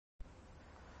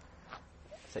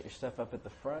Set your stuff up at the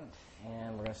front,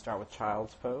 and we're going to start with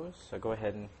child's pose. So go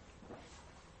ahead and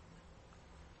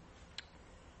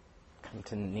come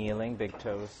to kneeling, big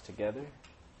toes together.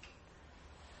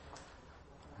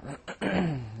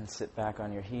 And sit back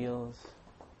on your heels.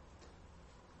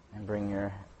 And bring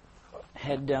your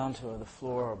head down to the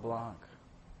floor or block.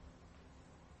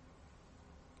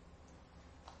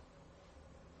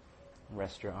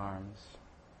 Rest your arms.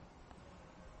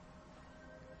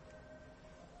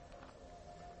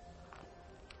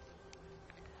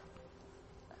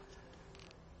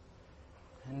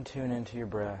 And tune into your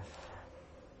breath.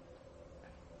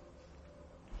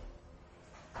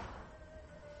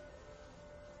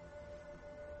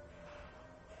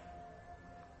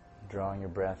 Drawing your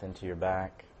breath into your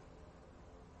back.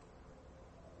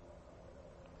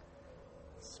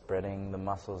 Spreading the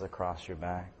muscles across your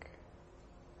back.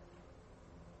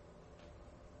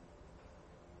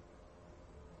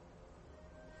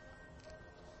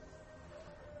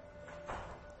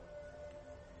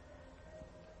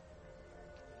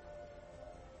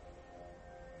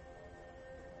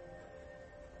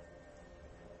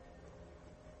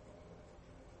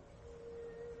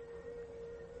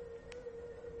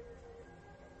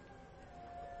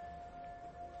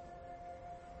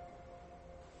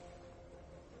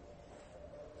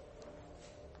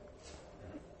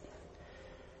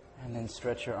 And then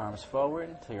stretch your arms forward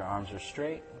until your arms are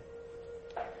straight.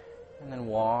 And then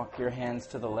walk your hands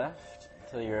to the left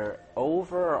until you're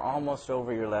over or almost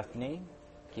over your left knee,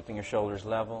 keeping your shoulders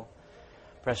level.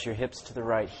 Press your hips to the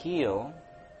right heel,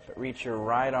 but reach your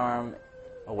right arm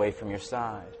away from your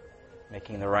side,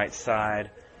 making the right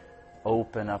side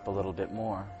open up a little bit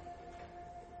more.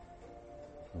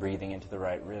 Breathing into the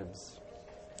right ribs.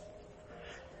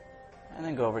 And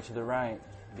then go over to the right.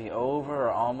 Be over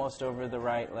or almost over the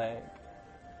right leg.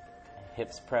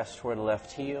 Hips pressed toward the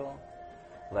left heel.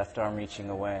 Left arm reaching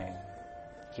away.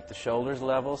 Keep the shoulders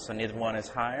level so neither one is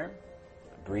higher.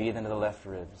 Breathe into the left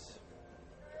ribs.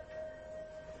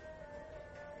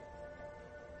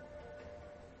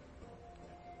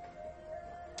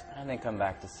 And then come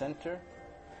back to center.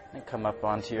 And come up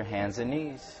onto your hands and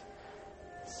knees.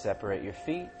 Separate your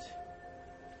feet.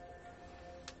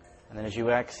 And then as you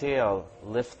exhale,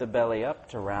 lift the belly up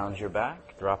to round your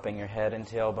back, dropping your head and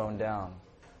tailbone down.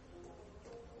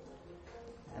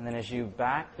 And then as you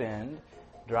back bend,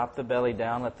 drop the belly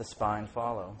down, let the spine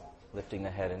follow, lifting the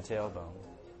head and tailbone.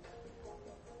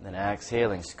 And then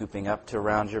exhaling, scooping up to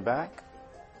round your back.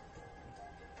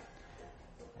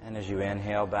 And as you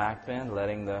inhale, back bend,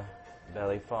 letting the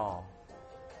belly fall.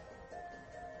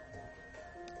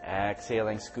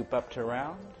 Exhaling, scoop up to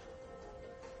round.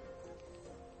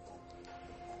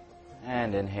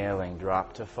 And inhaling,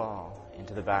 drop to fall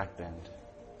into the back bend.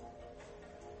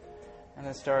 And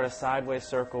then start a sideways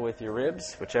circle with your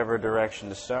ribs, whichever direction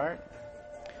to start.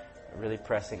 Really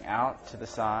pressing out to the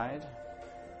side,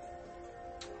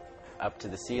 up to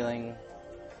the ceiling,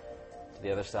 to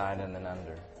the other side, and then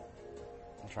under.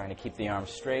 And trying to keep the arms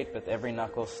straight, but every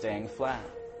knuckle staying flat.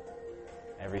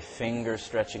 Every finger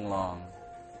stretching long.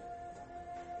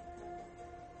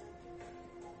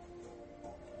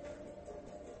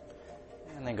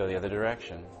 And then go the other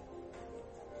direction.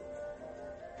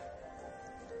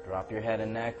 Drop your head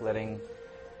and neck, letting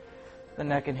the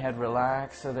neck and head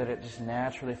relax so that it just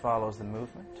naturally follows the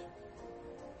movement.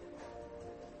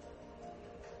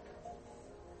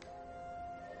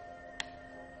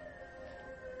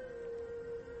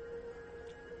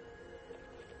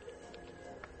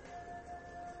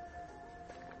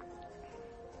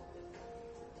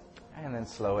 And then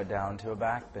slow it down to a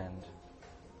back bend.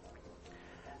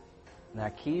 Now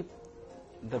keep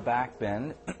the back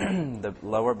bend, the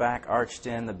lower back arched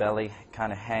in, the belly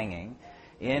kind of hanging.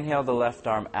 Inhale the left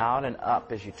arm out and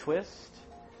up as you twist.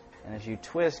 And as you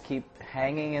twist, keep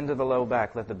hanging into the low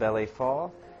back. Let the belly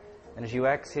fall. And as you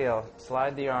exhale,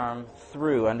 slide the arm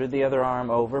through, under the other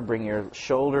arm over. Bring your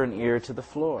shoulder and ear to the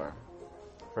floor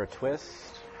for a twist.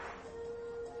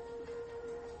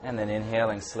 And then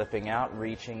inhaling, slipping out,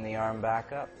 reaching the arm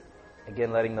back up.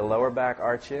 Again, letting the lower back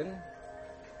arch in.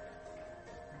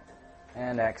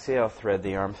 And exhale, thread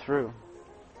the arm through.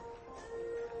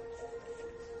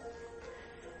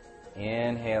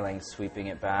 Inhaling, sweeping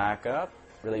it back up.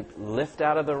 Really lift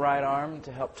out of the right arm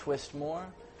to help twist more.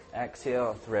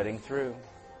 Exhale, threading through.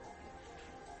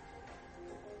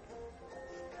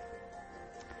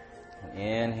 And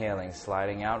inhaling,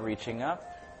 sliding out, reaching up.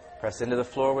 Press into the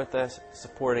floor with the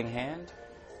supporting hand.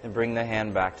 And bring the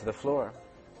hand back to the floor.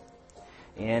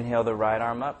 Inhale the right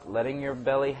arm up, letting your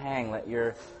belly hang. Let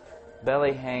your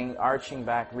belly hang, arching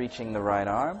back, reaching the right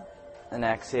arm. And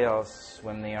exhale,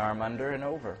 swim the arm under and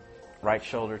over. Right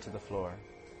shoulder to the floor.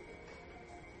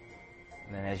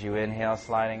 And then as you inhale,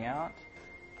 sliding out,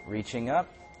 reaching up,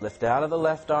 lift out of the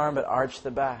left arm, but arch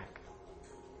the back.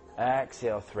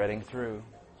 Exhale, threading through.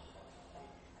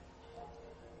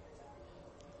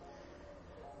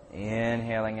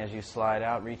 Inhaling as you slide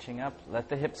out, reaching up. Let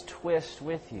the hips twist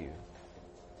with you.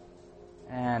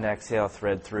 And exhale,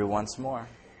 thread through once more.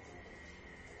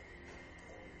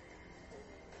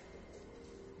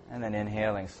 And then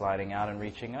inhaling, sliding out and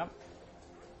reaching up.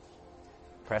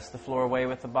 Press the floor away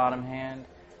with the bottom hand.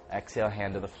 Exhale,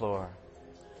 hand to the floor.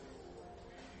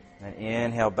 Then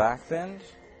inhale, back bend.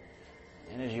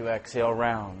 And as you exhale,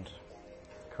 round,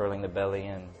 curling the belly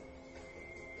in.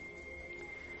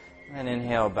 And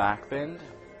inhale, back bend.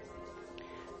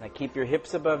 Now keep your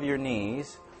hips above your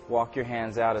knees. Walk your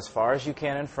hands out as far as you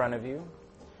can in front of you.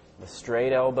 With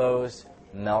straight elbows,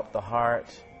 melt the heart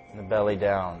and the belly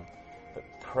down. But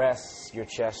press your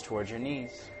chest towards your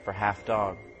knees for half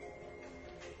dog.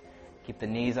 Keep the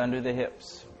knees under the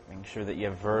hips, making sure that you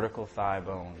have vertical thigh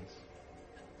bones.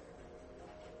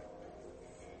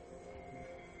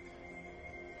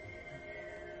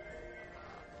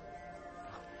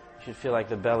 You should feel like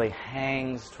the belly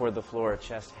hangs toward the floor,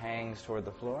 chest hangs toward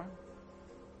the floor.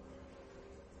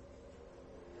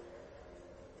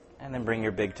 And then bring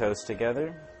your big toes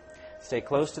together. Stay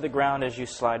close to the ground as you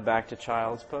slide back to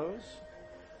child's pose.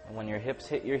 And when your hips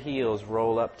hit your heels,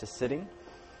 roll up to sitting.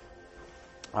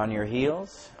 On your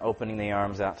heels, opening the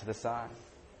arms out to the side.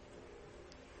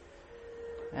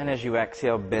 And as you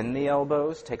exhale, bend the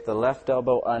elbows. Take the left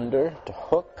elbow under to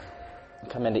hook.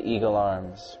 And come into eagle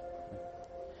arms.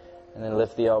 And then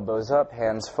lift the elbows up,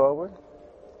 hands forward.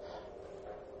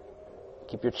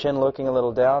 Keep your chin looking a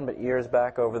little down, but ears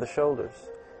back over the shoulders.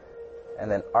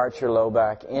 And then arch your low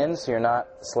back in so you're not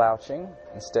slouching.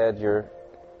 Instead, you're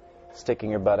sticking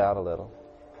your butt out a little.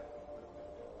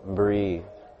 Breathe.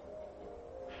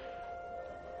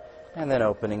 And then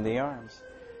opening the arms.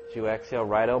 As you exhale,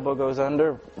 right elbow goes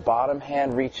under, bottom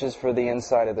hand reaches for the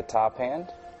inside of the top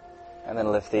hand. And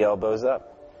then lift the elbows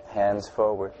up, hands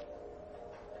forward.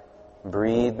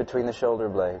 Breathe between the shoulder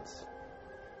blades.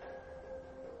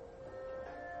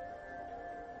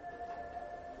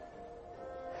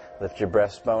 Lift your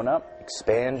breastbone up.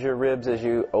 Expand your ribs as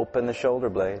you open the shoulder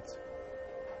blades.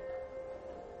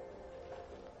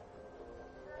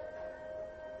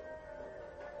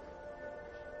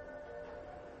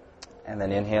 And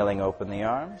then inhaling, open the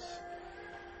arms.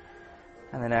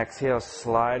 And then exhale,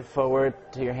 slide forward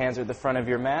to your hands at the front of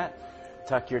your mat.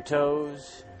 Tuck your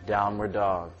toes, downward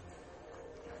dog.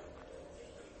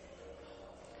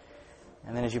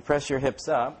 And then as you press your hips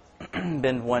up,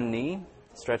 bend one knee,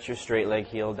 stretch your straight leg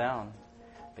heel down.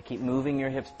 But keep moving your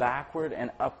hips backward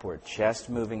and upward, chest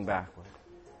moving backward.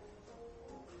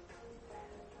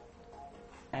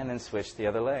 And then switch the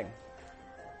other leg.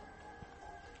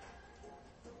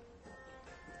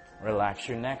 Relax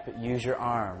your neck, but use your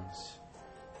arms.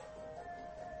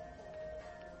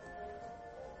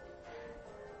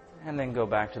 And then go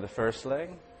back to the first leg.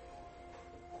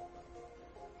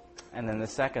 And then the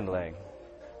second leg.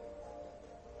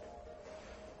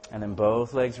 And then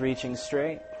both legs reaching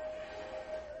straight.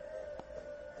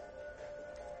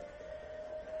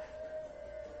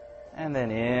 And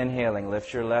then inhaling,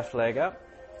 lift your left leg up.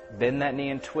 Bend that knee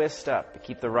and twist up. But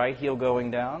keep the right heel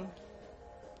going down.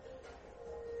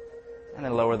 And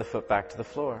then lower the foot back to the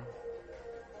floor.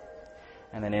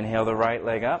 And then inhale the right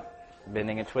leg up,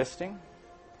 bending and twisting.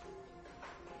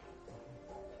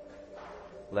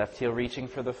 Left heel reaching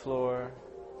for the floor.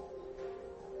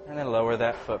 And then lower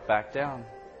that foot back down.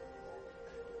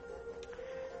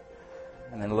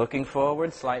 And then looking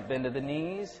forward, slight bend of the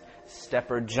knees. Step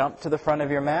or jump to the front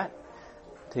of your mat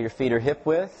till your feet are hip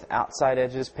width, outside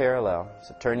edges parallel.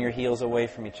 So turn your heels away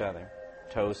from each other,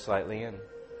 toes slightly in.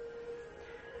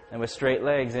 And with straight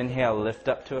legs, inhale, lift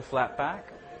up to a flat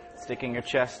back, sticking your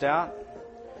chest out,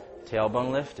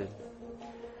 tailbone lifted.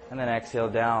 And then exhale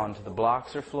down to the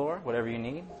blocks or floor, whatever you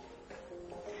need.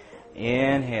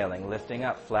 Inhaling, lifting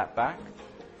up, flat back.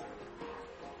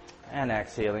 And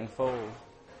exhaling, fold.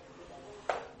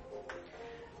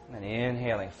 And then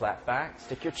inhaling, flat back.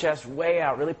 Stick your chest way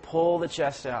out, really pull the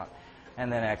chest out.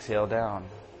 And then exhale down.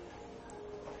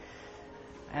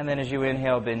 And then as you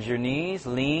inhale, bend your knees,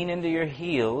 lean into your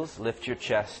heels, lift your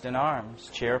chest and arms,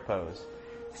 chair pose.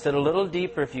 Sit a little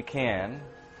deeper if you can,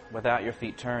 without your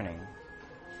feet turning.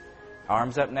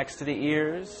 Arms up next to the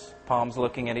ears, palms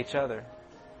looking at each other.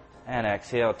 And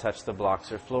exhale, touch the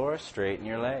blocks or floor, straighten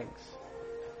your legs.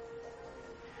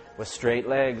 With straight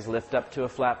legs, lift up to a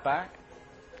flat back.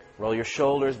 Roll your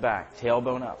shoulders back,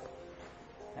 tailbone up.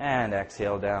 And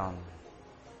exhale down.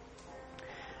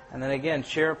 And then again,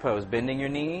 chair pose, bending your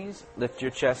knees, lift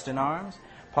your chest and arms,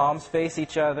 palms face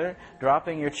each other,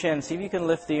 dropping your chin. See if you can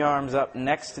lift the arms up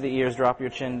next to the ears, drop your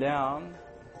chin down.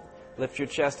 Lift your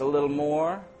chest a little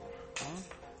more.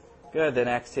 Good, then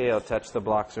exhale, touch the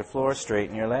blocks or floor,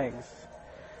 straighten your legs.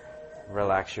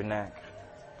 Relax your neck.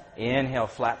 Inhale,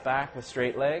 flat back with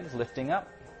straight legs, lifting up.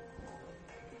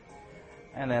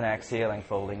 And then exhaling,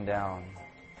 folding down.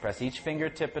 Press each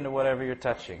fingertip into whatever you're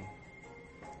touching.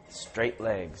 Straight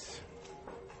legs.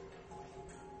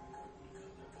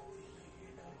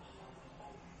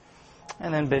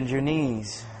 And then bend your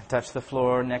knees. Touch the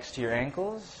floor next to your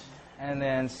ankles. And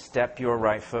then step your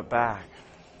right foot back.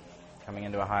 Coming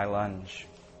into a high lunge.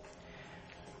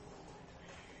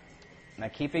 Now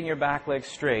keeping your back leg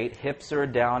straight, hips are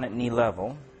down at knee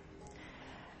level.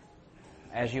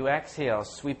 As you exhale,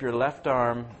 sweep your left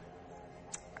arm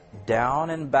down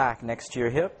and back next to your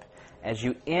hip. As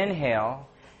you inhale,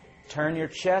 turn your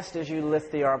chest as you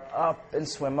lift the arm up and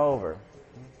swim over.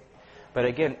 But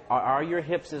again, are your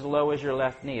hips as low as your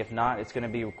left knee? If not, it's going to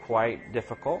be quite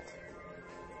difficult.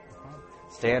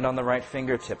 Stand on the right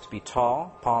fingertips. Be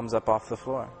tall, palms up off the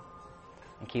floor.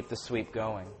 And keep the sweep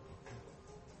going.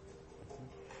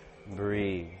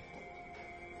 Breathe.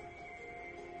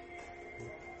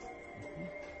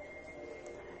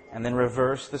 And then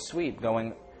reverse the sweep,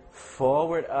 going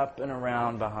forward, up, and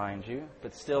around behind you.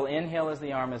 But still inhale as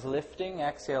the arm is lifting,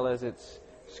 exhale as it's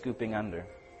scooping under.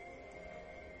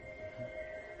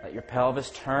 Let your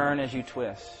pelvis turn as you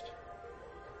twist.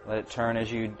 Let it turn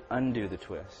as you undo the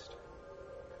twist.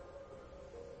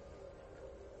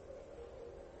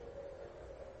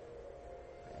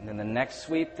 And then the next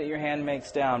sweep that your hand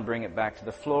makes down, bring it back to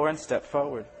the floor and step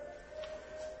forward.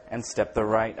 And step the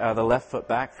left foot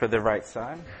back for the right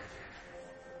side.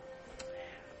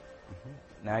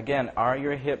 Now again, are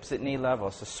your hips at knee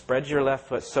level? So spread your left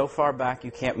foot so far back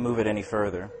you can't move it any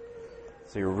further.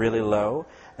 So you're really low.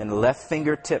 Then left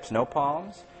fingertips, no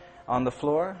palms, on the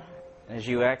floor. And as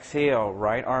you exhale,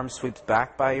 right arm sweeps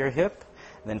back by your hip.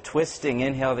 And then twisting,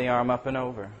 inhale the arm up and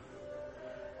over.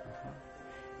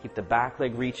 Keep the back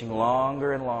leg reaching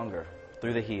longer and longer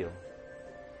through the heel.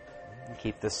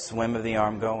 Keep the swim of the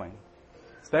arm going.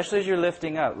 Especially as you're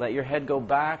lifting up, let your head go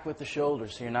back with the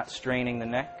shoulders so you're not straining the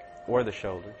neck or the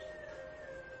shoulders.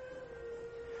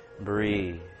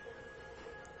 Breathe.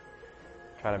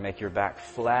 Try to make your back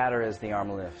flatter as the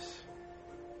arm lifts.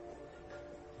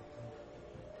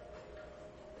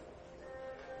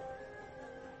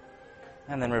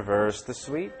 And then reverse the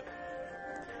sweep.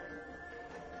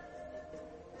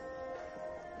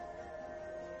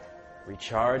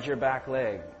 Recharge your back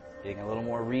leg. Getting a little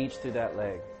more reach through that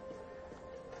leg.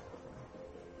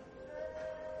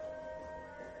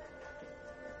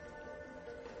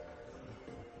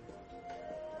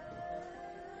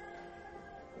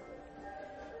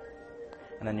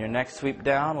 And then your next sweep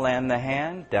down, land the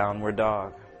hand, downward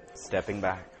dog, stepping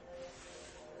back.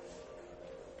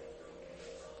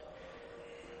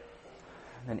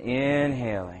 And then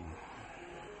inhaling,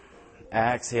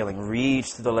 exhaling,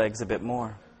 reach to the legs a bit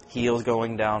more. Heels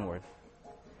going downward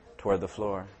toward the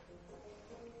floor.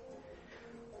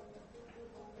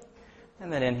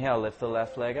 And then inhale, lift the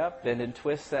left leg up, bend and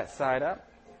twist that side up.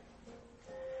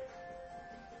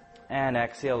 And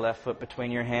exhale, left foot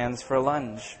between your hands for a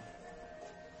lunge.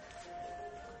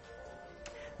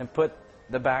 And put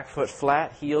the back foot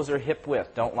flat, heels are hip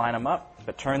width. Don't line them up,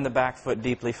 but turn the back foot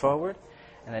deeply forward.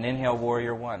 And then inhale,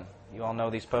 warrior one. You all know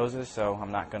these poses, so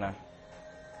I'm not going to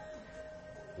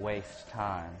waste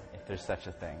time, if there's such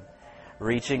a thing.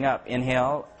 Reaching up,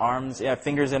 inhale, arms,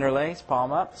 fingers interlace,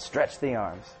 palm up, stretch the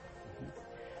arms.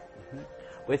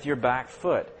 With your back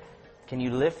foot, can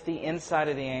you lift the inside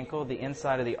of the ankle, the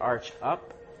inside of the arch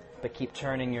up, but keep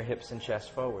turning your hips and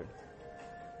chest forward?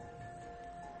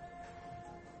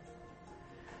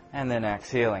 And then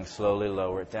exhaling, slowly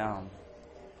lower it down.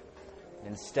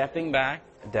 Then stepping back,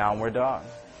 downward dog.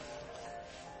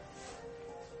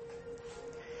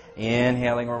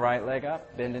 Inhaling our right leg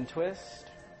up, bend and twist.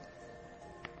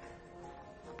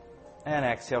 And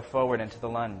exhale forward into the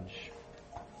lunge.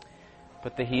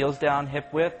 Put the heels down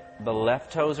hip width. The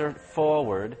left toes are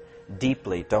forward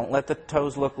deeply. Don't let the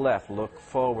toes look left. Look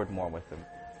forward more with them.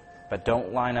 But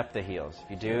don't line up the heels.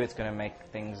 If you do, it's going to make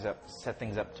things up, set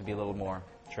things up to be a little more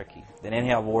tricky. Then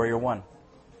inhale, warrior one.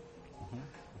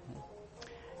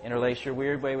 Interlace your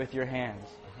weird way with your hands.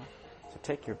 So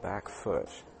take your back foot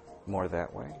more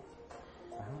that way.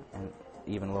 And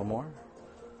even a little more.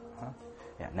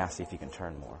 Yeah, now see if you can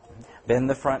turn more. Bend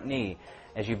the front knee.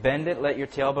 As you bend it, let your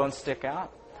tailbone stick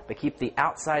out, but keep the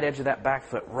outside edge of that back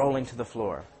foot rolling to the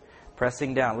floor.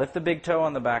 Pressing down. Lift the big toe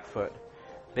on the back foot.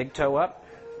 Big toe up,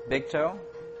 big toe,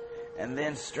 and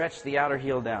then stretch the outer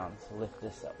heel down. So lift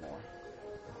this up more.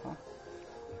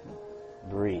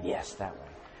 Breathe. Yes, that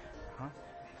way.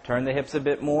 Turn the hips a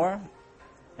bit more,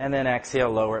 and then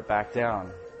exhale, lower it back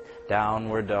down.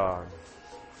 Downward dog.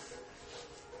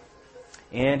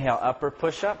 Inhale, upper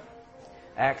push-up.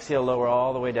 Exhale, lower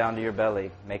all the way down to your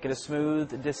belly. Make it a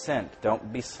smooth descent.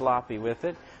 Don't be sloppy with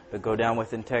it, but go down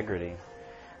with integrity.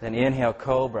 Then inhale,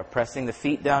 cobra, pressing the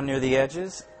feet down near the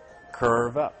edges.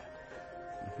 Curve up.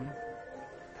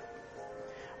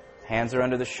 Hands are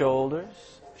under the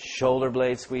shoulders. Shoulder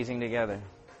blades squeezing together.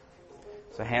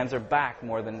 So hands are back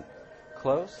more than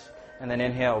close. And then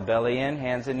inhale, belly in,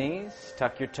 hands and knees.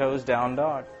 Tuck your toes, down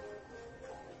dog.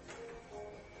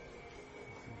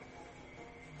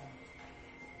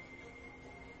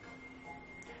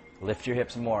 Lift your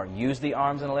hips more. Use the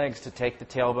arms and legs to take the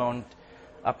tailbone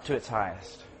up to its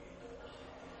highest.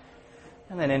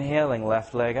 And then inhaling,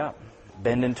 left leg up.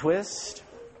 Bend and twist.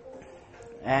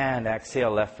 And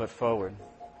exhale, left foot forward.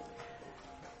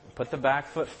 Put the back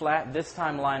foot flat. This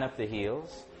time line up the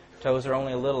heels. Toes are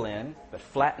only a little in, but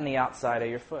flatten the outside of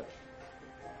your foot.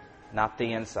 Not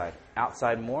the inside.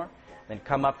 Outside more. Then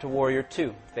come up to warrior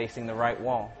two, facing the right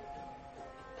wall.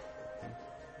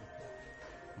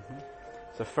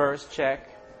 So first, check,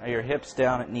 are your hips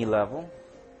down at knee level?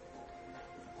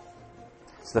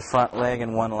 It's the front leg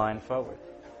and one line forward.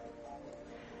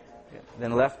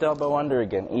 Then left elbow under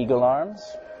again, eagle arms.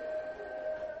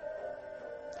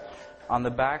 On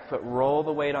the back foot, roll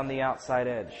the weight on the outside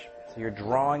edge. So you're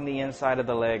drawing the inside of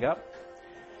the leg up.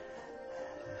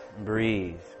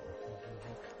 Breathe.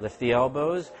 Lift the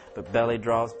elbows, but belly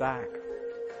draws back.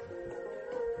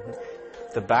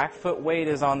 If the back foot weight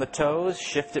is on the toes,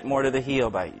 shift it more to the heel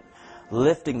by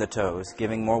lifting the toes,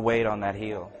 giving more weight on that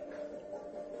heel.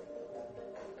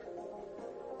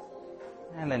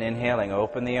 And then inhaling,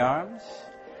 open the arms.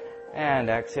 And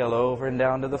exhale over and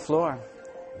down to the floor.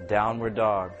 Downward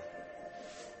dog.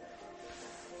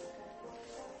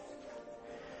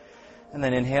 And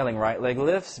then inhaling, right leg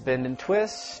lifts, bend and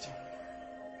twist.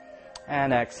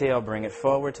 And exhale, bring it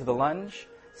forward to the lunge.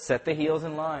 Set the heels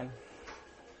in line.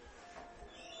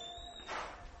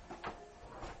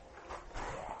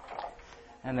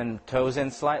 And then toes in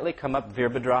slightly, come up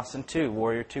Virabhadrasana 2,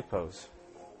 warrior 2 pose.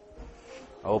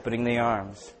 Opening the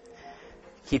arms.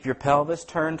 Keep your pelvis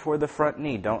turned toward the front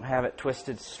knee. Don't have it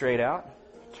twisted straight out.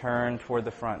 Turn toward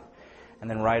the front. And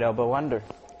then right elbow under.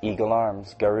 Eagle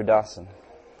arms, Garudasana.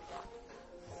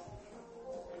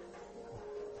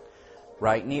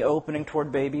 Right knee opening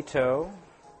toward baby toe.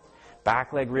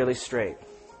 Back leg really straight.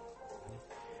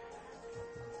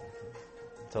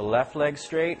 So left leg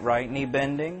straight, right knee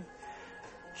bending.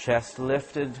 Chest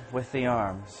lifted with the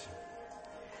arms.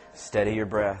 Steady your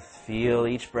breath. Feel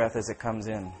each breath as it comes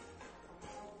in.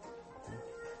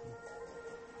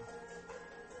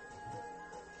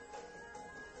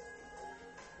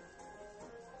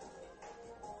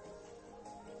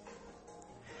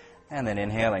 And then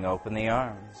inhaling, open the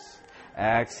arms.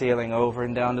 Exhaling over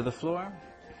and down to the floor.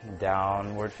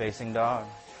 Downward facing dog.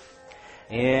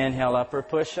 Inhale, upper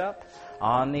push up.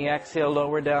 On the exhale,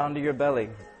 lower down to your belly.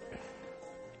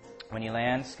 When you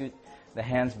land, scoot the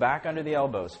hands back under the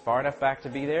elbows, far enough back to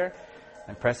be there.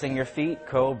 And pressing your feet,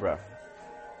 cobra.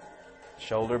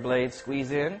 Shoulder blades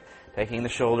squeeze in, taking the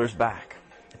shoulders back.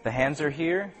 If the hands are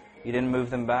here, you didn't move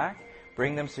them back,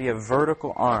 bring them so you have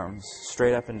vertical arms,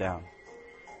 straight up and down.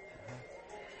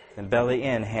 Then belly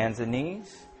in, hands and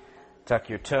knees. Tuck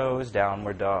your toes,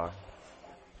 downward dog.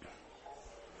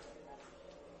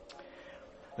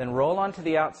 Then roll onto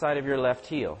the outside of your left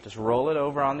heel. Just roll it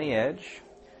over on the edge.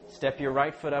 Step your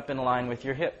right foot up in line with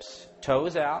your hips.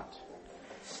 Toes out.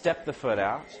 Step the foot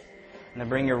out. And then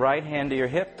bring your right hand to your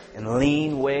hip and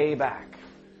lean way back.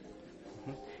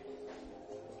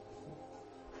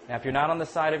 Now if you're not on the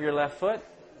side of your left foot,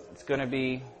 it's going to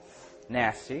be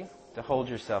nasty to hold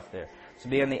yourself there. So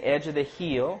be on the edge of the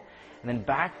heel, and then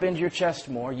back bend your chest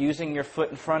more, using your foot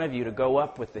in front of you to go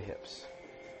up with the hips.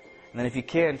 And then if you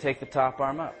can, take the top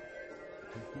arm up.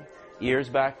 Ears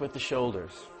back with the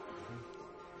shoulders.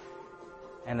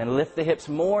 And then lift the hips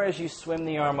more as you swim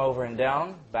the arm over and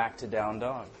down, back to down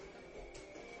dog.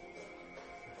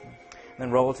 Then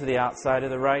roll to the outside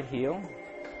of the right heel.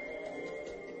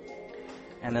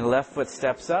 And then left foot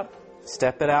steps up,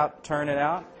 step it out, turn it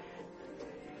out.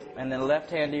 And then left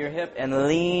hand to your hip and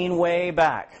lean way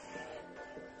back.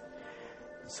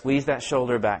 Squeeze that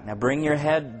shoulder back. Now bring your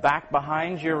head back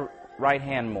behind your right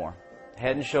hand more.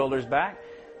 Head and shoulders back.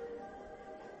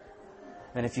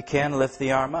 Then if you can, lift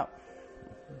the arm up.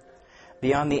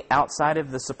 Be on the outside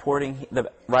of the supporting,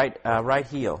 the right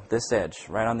heel, this edge,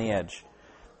 right on the edge.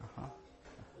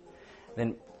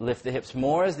 Then lift the hips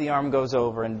more as the arm goes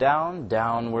over and down,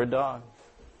 downward dog.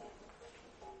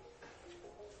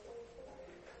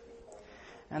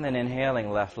 And then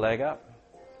inhaling, left leg up.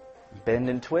 Bend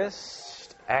and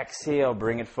twist. Exhale,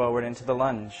 bring it forward into the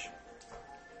lunge.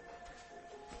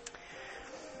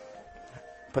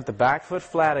 Put the back foot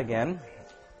flat again.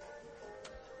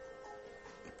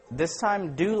 This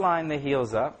time, do line the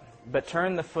heels up, but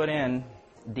turn the foot in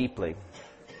deeply.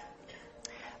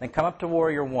 Then come up to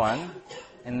Warrior One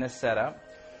in this setup,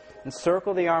 and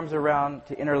circle the arms around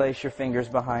to interlace your fingers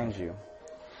behind you.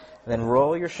 Then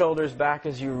roll your shoulders back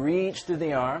as you reach through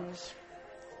the arms.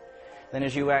 Then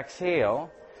as you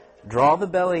exhale, draw the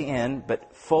belly in,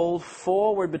 but fold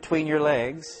forward between your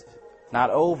legs, not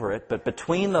over it, but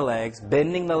between the legs,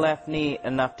 bending the left knee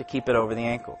enough to keep it over the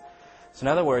ankle. So in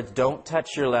other words, don't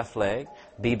touch your left leg,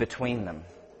 be between them.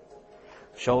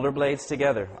 Shoulder blades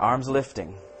together, arms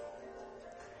lifting.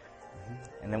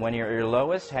 And then when you're at your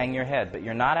lowest, hang your head. But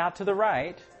you're not out to the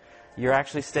right. You're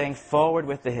actually staying forward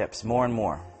with the hips more and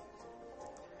more.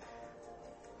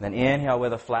 Then inhale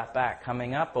with a flat back.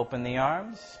 Coming up, open the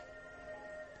arms.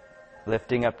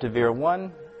 Lifting up to Veer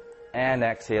One. And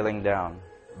exhaling down.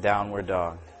 Downward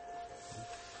dog.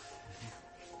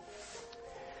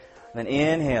 Then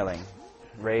inhaling.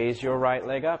 Raise your right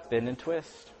leg up. Bend and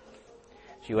twist.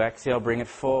 As you exhale, bring it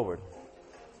forward.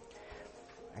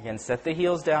 Again, set the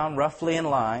heels down roughly in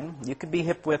line. You could be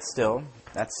hip width still.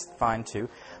 That's fine too.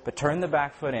 But turn the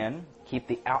back foot in. Keep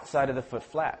the outside of the foot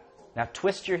flat. Now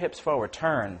twist your hips forward.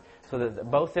 Turn so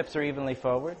that both hips are evenly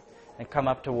forward. And come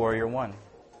up to Warrior One.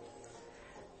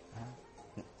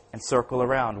 And circle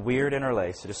around. Weird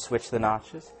interlace. So just switch the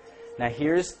notches. Now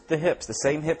here's the hips. The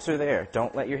same hips are there.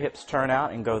 Don't let your hips turn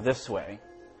out and go this way.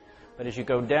 But as you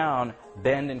go down,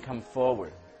 bend and come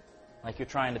forward. Like you're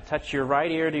trying to touch your right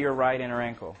ear to your right inner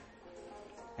ankle.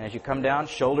 And as you come down,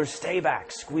 shoulders stay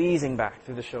back, squeezing back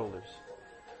through the shoulders.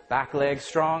 Back leg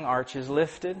strong, arches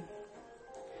lifted.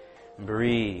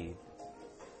 Breathe.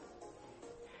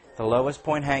 At the lowest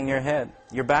point, hang your head.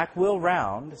 Your back will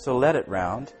round, so let it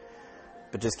round.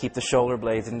 But just keep the shoulder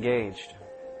blades engaged.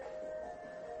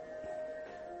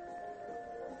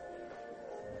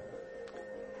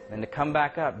 Then to come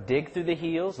back up, dig through the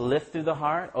heels, lift through the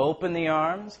heart, open the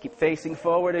arms, keep facing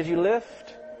forward as you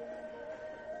lift.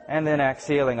 And then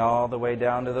exhaling all the way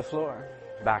down to the floor.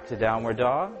 Back to downward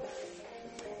dog.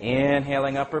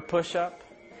 Inhaling upper push-up.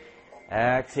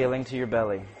 Exhaling to your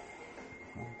belly.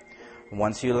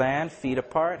 Once you land, feet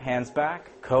apart, hands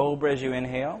back, cobra as you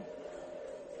inhale.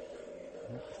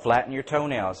 Flatten your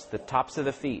toenails, the tops of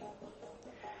the feet.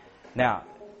 Now,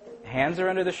 hands are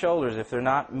under the shoulders. If they're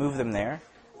not, move them there.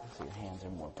 So your hands are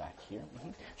more back here.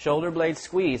 Shoulder blades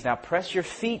squeeze. Now press your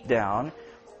feet down.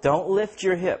 Don't lift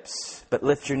your hips, but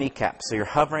lift your kneecaps. So you're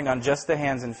hovering on just the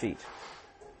hands and feet.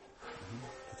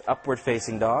 It's upward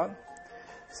facing dog.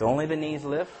 So only the knees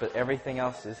lift, but everything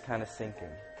else is kind of sinking.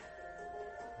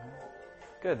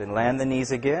 Good. Then land the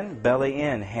knees again. Belly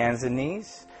in, hands and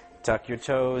knees. Tuck your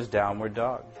toes, downward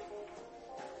dog.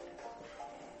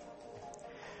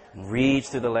 And reach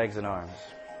through the legs and arms.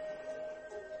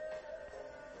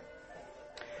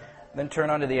 Then turn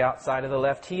onto the outside of the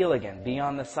left heel again. Be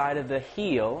on the side of the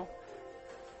heel.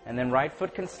 And then right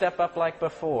foot can step up like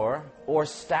before. Or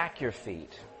stack your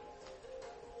feet.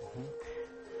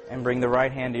 And bring the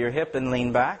right hand to your hip and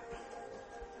lean back.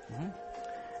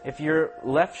 If your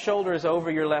left shoulder is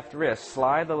over your left wrist,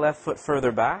 slide the left foot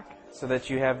further back so that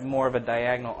you have more of a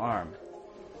diagonal arm.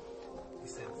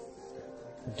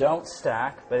 Don't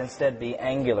stack, but instead be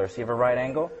angular. So you have a right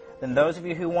angle. Then those of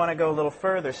you who want to go a little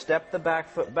further, step the back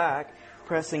foot back,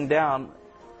 pressing down,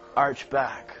 arch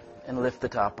back, and lift the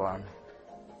top arm.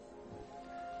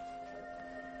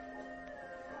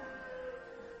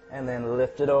 And then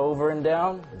lift it over and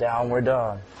down, downward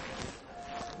dog.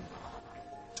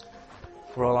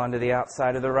 Roll onto the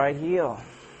outside of the right heel.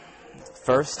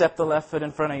 First, step the left foot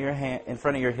in front of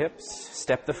your hips.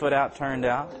 Step the foot out, turned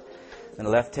out. Then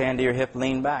left hand to your hip,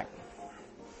 lean back.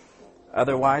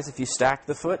 Otherwise, if you stack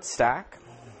the foot, stack.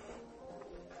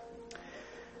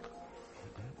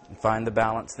 And find the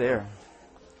balance there.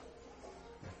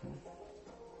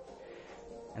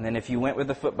 And then if you went with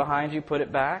the foot behind you, put it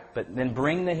back. But then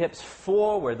bring the hips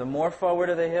forward. The more forward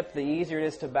of the hip, the easier it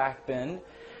is to back bend.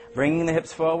 Bringing the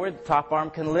hips forward, the top arm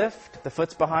can lift. The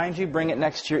foot's behind you, bring it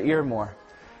next to your ear more.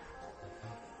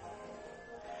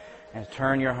 And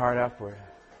turn your heart upward.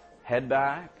 Head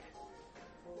back.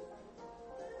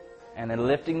 And then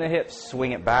lifting the hips,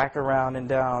 swing it back around and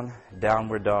down,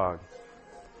 downward dog.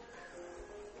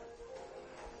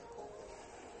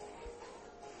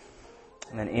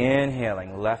 And then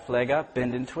inhaling, left leg up,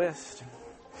 bend and twist.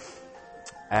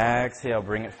 Exhale,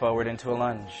 bring it forward into a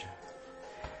lunge.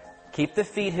 Keep the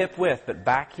feet hip width, but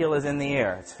back heel is in the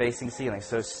air. It's facing ceiling.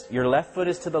 So your left foot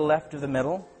is to the left of the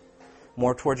middle,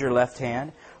 more towards your left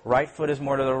hand. Right foot is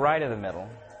more to the right of the middle.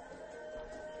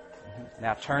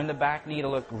 Now turn the back knee to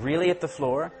look really at the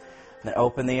floor. Then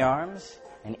open the arms.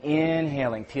 And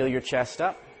inhaling, peel your chest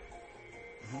up.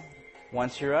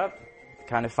 Once you're up,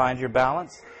 kind of find your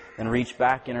balance. Then reach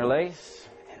back, interlace.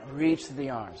 And reach to the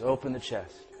arms. Open the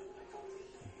chest.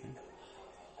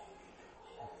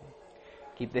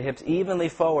 Keep the hips evenly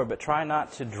forward, but try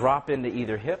not to drop into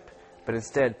either hip. But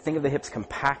instead, think of the hips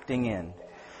compacting in.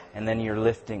 And then you're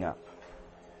lifting up.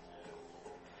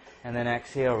 And then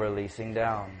exhale, releasing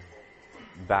down.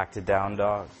 Back to down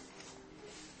dog.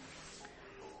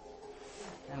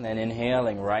 And then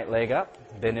inhaling, right leg up,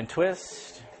 bend and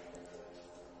twist.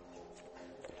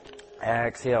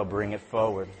 Exhale, bring it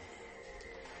forward.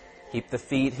 Keep the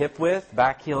feet hip width,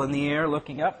 back heel in the air,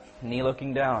 looking up, knee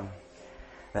looking down.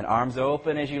 Then arms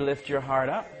open as you lift your heart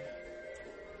up.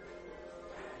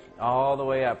 All the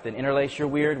way up. Then interlace your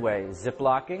weird way, zip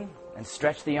locking, and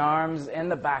stretch the arms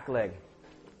and the back leg.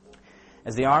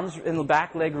 As the arms and the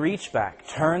back leg reach back,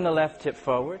 turn the left hip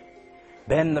forward,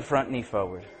 bend the front knee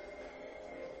forward.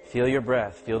 Feel your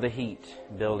breath, feel the heat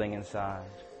building inside.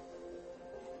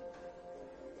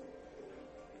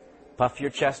 Puff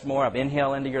your chest more up,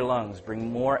 inhale into your lungs,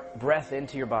 bring more breath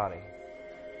into your body.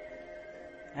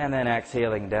 And then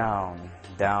exhaling down,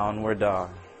 downward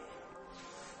dog.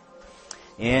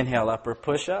 Inhale, upper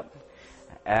push-up.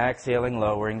 Exhaling,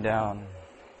 lowering down.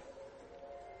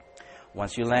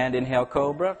 Once you land, inhale,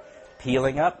 cobra.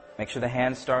 Peeling up. Make sure the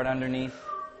hands start underneath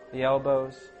the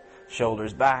elbows.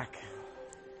 Shoulders back.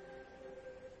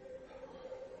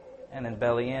 And then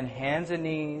belly in, hands and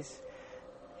knees.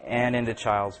 And into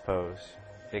child's pose.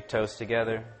 Big toes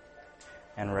together.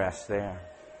 And rest there.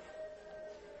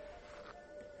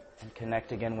 And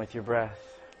connect again with your breath.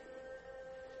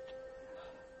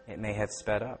 It may have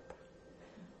sped up.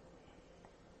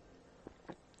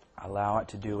 Allow it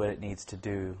to do what it needs to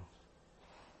do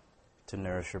to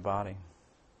nourish your body.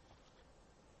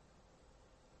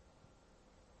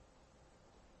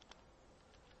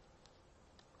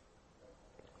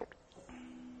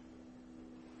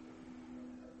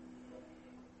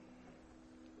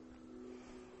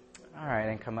 All right,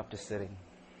 and come up to sitting.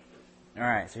 All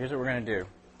right, so here's what we're going to do.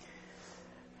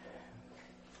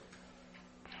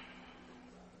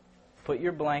 Put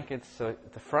your blankets, so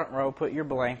at the front row, put your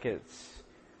blankets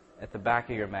at the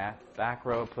back of your mat. Back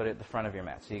row, put it at the front of your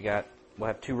mat. So we'll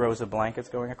have 2 rows of blankets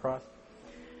going across.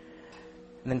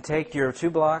 And then take your 2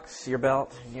 blocks, your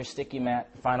belt, and your sticky mat,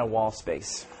 find a wall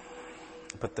space.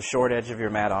 Put the short edge of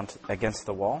your mat against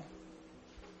the wall.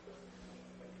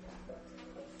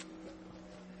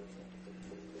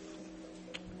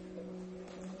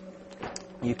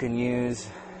 You can use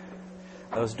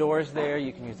those doors there,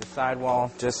 you can use the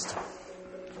sidewall, just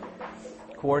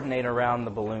coordinate around the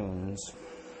balloons.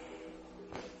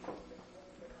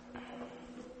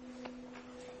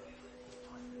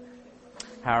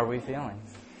 How are we feeling?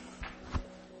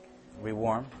 Are we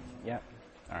warm? Yep.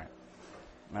 All right.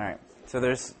 All right. So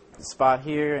there's a spot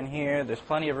here and here. There's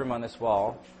plenty of room on this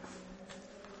wall.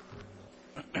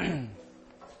 All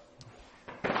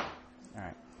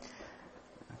right.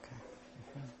 Okay.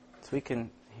 So we can...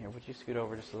 Here, would you scoot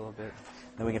over just a little bit?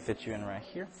 Then we can fit you in right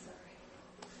here.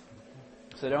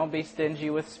 So don't be stingy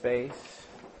with space.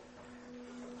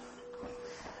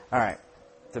 All right.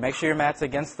 So make sure your mat's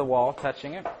against the wall,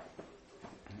 touching it.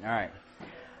 All right.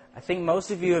 I think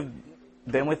most of you have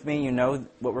been with me. You know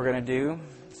what we're going to do.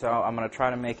 So I'm going to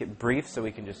try to make it brief so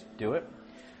we can just do it.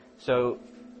 So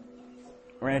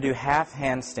we're going to do half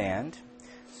handstand.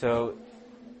 So,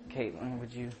 Caitlin,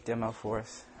 would you demo for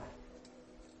us?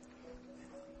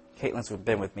 Caitlin's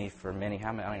been with me for I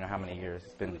don't know how many years.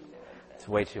 It's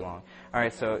way too long. All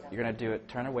right, so you're going to do it,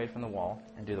 turn away from the wall,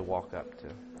 and do the walk up too.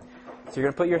 So you're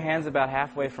going to put your hands about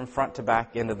halfway from front to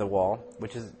back into the wall,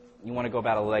 which is, you want to go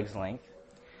about a leg's length.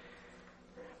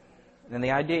 And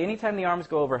the idea, anytime the arms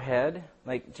go overhead,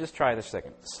 like just try this a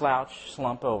second. Slouch,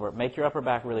 slump over, make your upper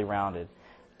back really rounded.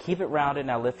 Keep it rounded,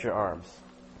 now lift your arms.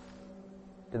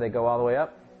 Do they go all the way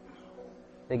up?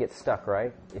 They get stuck,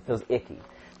 right? It feels icky.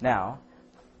 Now,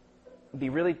 be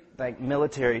really like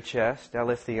military chest. Now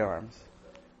lift the arms.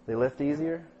 They lift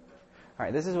easier? All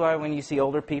right, this is why when you see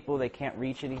older people, they can't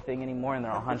reach anything anymore and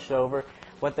they're all hunched over.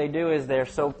 What they do is their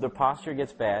posture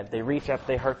gets bad. They reach up,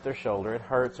 they hurt their shoulder. It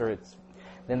hurts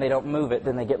then they don't move it,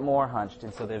 then they get more hunched,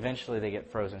 and so eventually they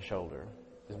get frozen shoulder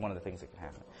is one of the things that can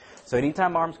happen. So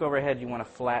anytime arms go overhead, you want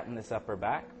to flatten this upper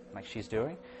back like she's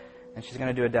doing. And she's going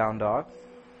to do a down dog.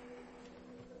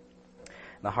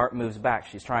 The heart moves back.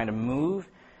 She's trying to move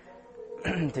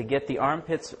to get the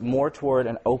armpits more toward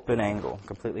an open angle,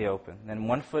 completely open. Then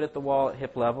one foot at the wall at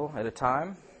hip level at a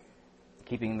time,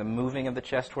 keeping the moving of the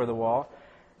chest toward the wall,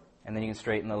 and then you can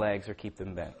straighten the legs or keep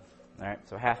them bent. All right,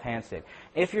 so half handstand.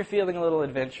 If you're feeling a little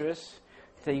adventurous,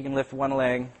 so you can lift one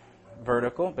leg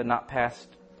vertical, but not past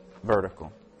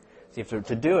vertical. So you have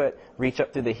to do it, reach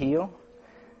up through the heel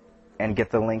and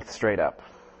get the length straight up.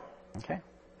 Okay?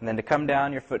 And then to come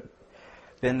down, your foot,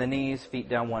 bend the knees, feet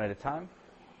down one at a time.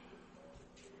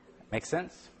 Make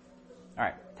sense? All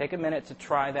right, take a minute to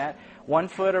try that. One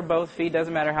foot or both feet,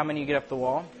 doesn't matter how many you get up the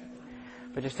wall,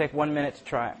 but just take 1 minute to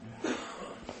try it.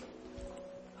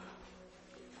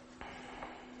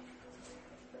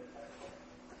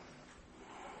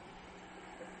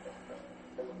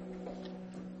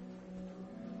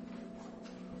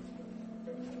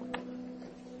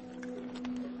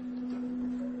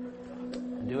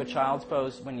 Do a child's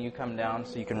pose when you come down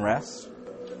so you can rest.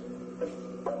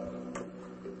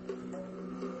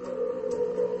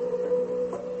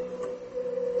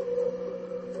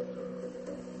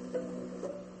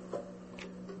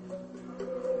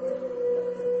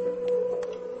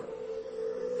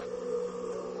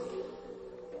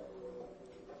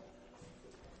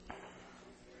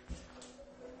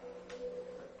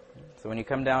 So when you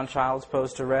come down, child's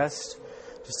pose to rest,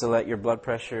 just to let your blood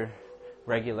pressure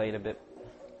regulate a bit.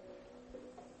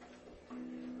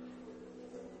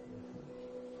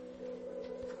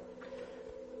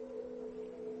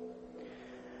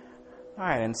 All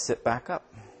right, and sit back up.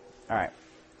 All right.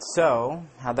 So,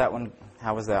 how was that one?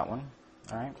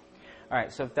 All right. All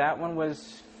right, so if that one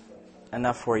was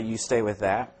enough for you, you stay with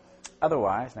that.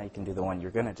 Otherwise, now you can do the one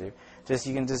you're going to do.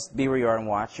 You can just be where you are and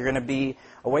watch. You're going to be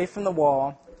away from the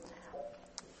wall.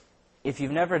 If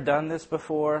you've never done this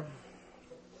before,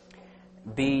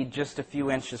 be just a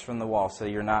few inches from the wall, so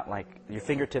you're not like, your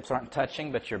fingertips aren't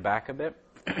touching, but you're back a bit.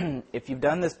 If you've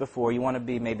done this before, you want to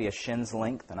be maybe a shin's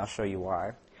length, and I'll show you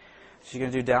why. So you're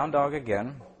going to do down dog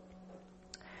again.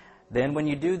 Then when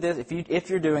you do this, if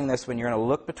you're doing this, when you're going to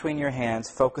look between your hands,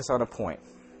 focus on a point.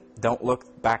 Don't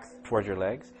look back towards your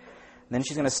legs. And then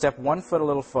she's going to step 1 foot a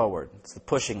little forward. It's the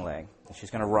pushing leg. And she's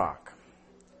going to rock.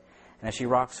 And as she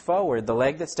rocks forward, the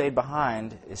leg that stayed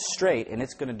behind is straight, and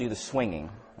it's going to do the swinging.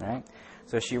 Right?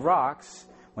 So as she rocks,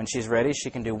 when she's ready,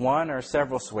 she can do one or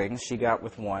several swings. She got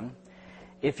with one.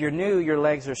 If you're new, your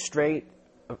legs are straight,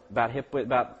 about hip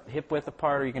width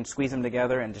apart, or you can squeeze them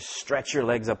together and just stretch your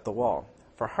legs up the wall.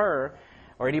 For her,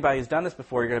 or anybody who's done this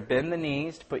before, you're going to bend the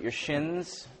knees to put your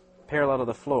shins parallel to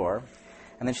the floor,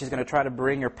 and then she's going to try to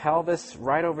bring your pelvis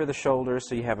right over the shoulders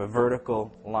so you have a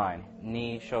vertical line.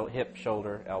 Knee, hip,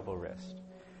 shoulder, elbow, wrist.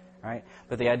 Right?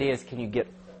 But the idea is, can you get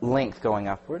length going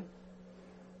upward?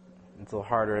 It's a little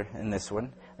harder in this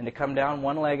one. And to come down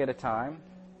one leg at a time,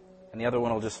 and the other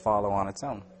one will just follow on its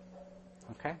own.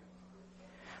 Okay?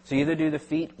 So you either do the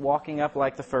feet walking up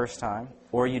like the first time,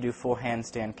 or you do full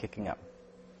handstand kicking up.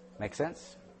 Make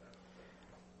sense?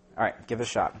 All right, give it a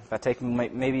shot. If I take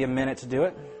maybe a minute to do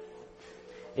it.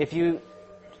 If you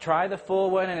try the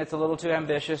full one and it's a little too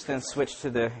ambitious, then switch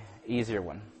to the easier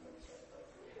one.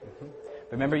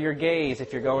 Remember your gaze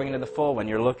if you're going into the full one.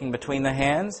 You're looking between the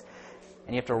hands,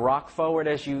 and you have to rock forward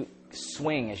as you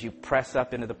swing, as you press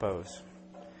up into the pose.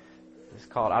 It's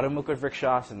called Adho Mukha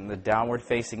Vrikshasana, the downward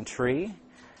facing tree.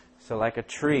 So like a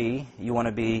tree, you want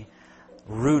to be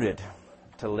rooted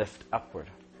to lift upward.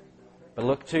 But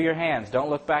look to your hands. Don't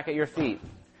look back at your feet.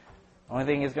 The only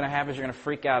thing is going to happen is you're going to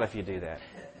freak out if you do that.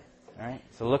 All right?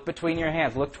 So look between your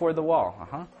hands. Look toward the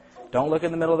wall. Don't look in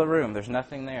the middle of the room. There's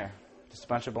nothing there. Just a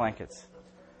bunch of blankets.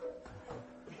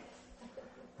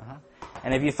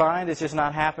 And if you find it's just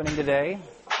not happening today,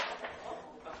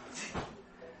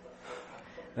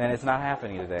 then it's not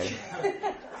happening today.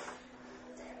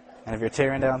 And if you're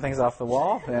tearing down things off the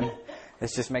wall, then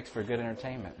this just makes for good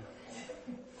entertainment.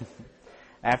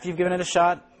 After you've given it a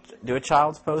shot, do a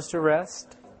child's pose to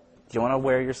rest. Do you want to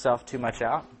wear yourself too much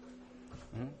out?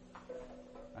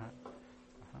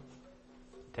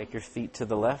 Take your feet to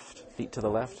the left.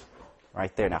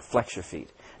 Right there. Now flex your feet.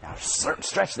 Now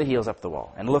stretch the heels up the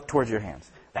wall and look towards your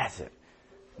hands. That's it.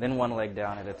 Then one leg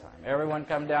down at a time. Everyone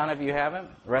come down if you haven't.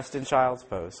 Rest in child's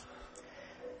pose.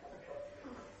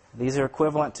 These are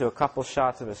equivalent to a couple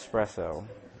shots of espresso.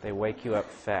 They wake you up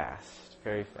fast,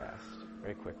 very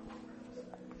quickly.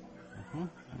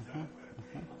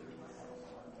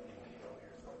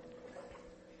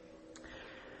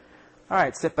 All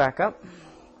right, sit back up.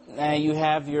 Now you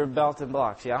have your belt and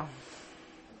blocks, yeah?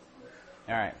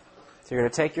 All right, so you're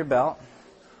going to take your belt.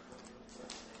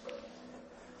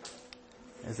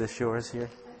 Is this yours here?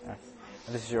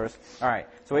 This is yours. All right,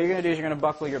 so So what you're going to do is you're going to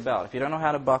buckle your belt. If you don't know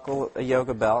how to buckle a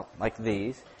yoga belt like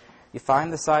these, you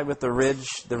find the side with the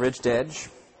ridged edge,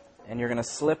 and you're going to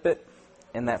slip it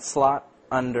in that slot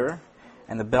under,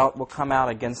 and the belt will come out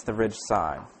against the ridged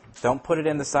side. Don't put it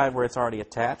in the side where it's already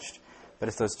attached, but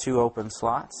it's those two open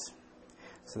slots.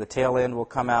 So the tail end will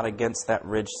come out against that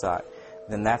ridged side.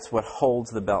 Then that's what holds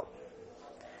the belt.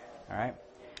 All right?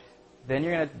 Then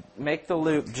you're going to make the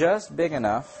loop just big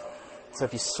enough so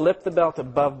if you slip the belt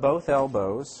above both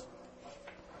elbows,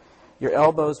 your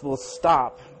elbows will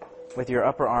stop with your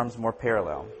upper arms more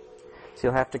parallel. So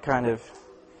you'll have to kind of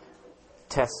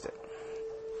test it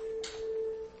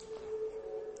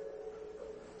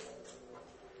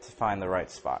to find the right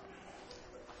spot.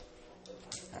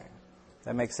 All right.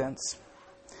 That makes sense?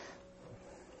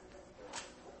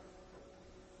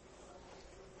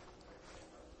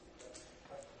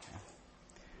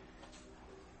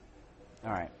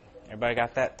 All right. Everybody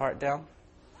got that part down?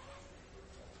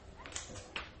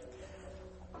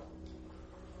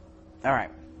 All right.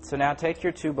 So now take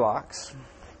your two blocks.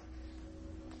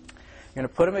 You're going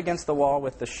to put them against the wall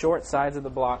with the short sides of the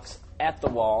blocks at the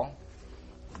wall,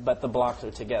 but the blocks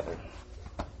are together,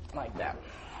 like that.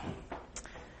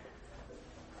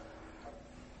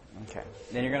 Okay.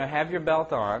 Then you're going to have your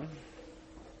belt on.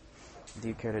 Do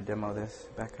you care to demo this,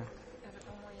 Becca?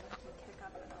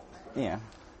 Yeah.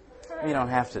 You don't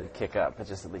have to kick up, but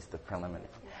just at least the preliminary.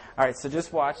 All right, so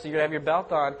just watch. So you're going to have your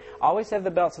belt on. Always have the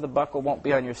belt so the buckle won't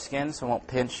be on your skin, so it won't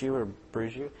pinch you or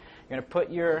bruise you. You're going to put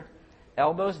your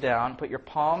elbows down, put your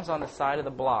palms on the side of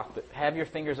the block, but have your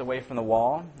fingers away from the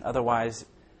wall. Otherwise,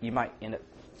 you might end up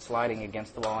sliding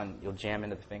against the wall and you'll jam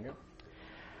into the finger.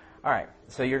 All right,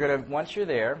 so you're going to, once you're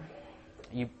there,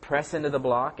 you press into the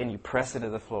block and you press into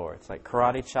the floor. It's like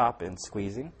karate chop and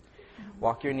squeezing.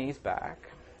 Walk your knees back.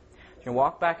 You can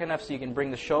walk back enough so you can bring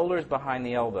the shoulders behind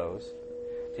the elbows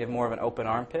so you have more of an open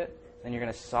armpit. Then you're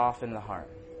going to soften the heart.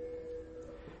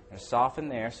 You're going to soften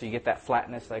there so you get that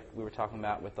flatness like we were talking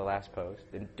about with the last pose.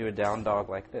 Then do a down dog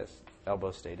like this.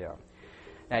 Elbows stay down.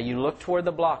 Now you look toward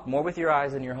the block more with your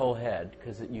eyes than your whole head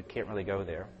because you can't really go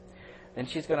there. Then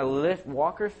she's going to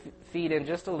walk her feet in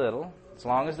just a little, as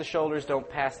long as the shoulders don't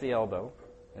pass the elbow,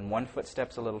 and one foot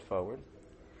steps a little forward.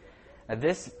 Now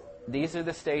these are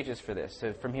the stages for this.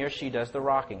 So from here she does the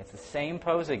rocking. It's the same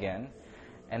pose again,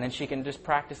 and then she can just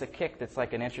practice a kick that's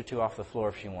like an inch or two off the floor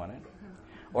if she wanted.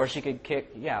 Or she could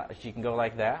kick, she can go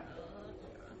like that.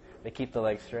 They keep the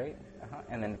legs straight,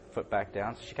 and then foot back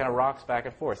down. So she kind of rocks back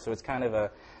and forth. So it's kind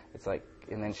of it's like,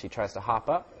 and then she tries to hop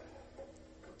up.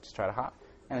 Just try to hop.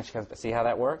 And then she comes back. See how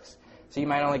that works? So you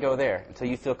might only go there until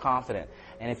you feel confident.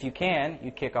 And if you can,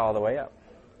 you kick all the way up.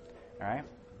 All right?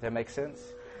 Does that make sense?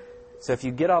 So if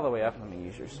you get all the way up, let me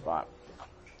use your spot.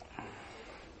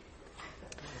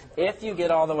 If you get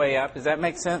all the way up, does that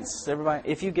make sense, everybody?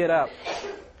 If you get up,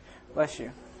 bless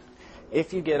you.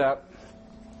 If you get up,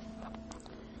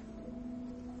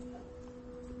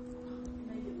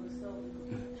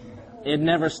 it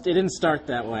didn't start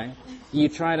that way. You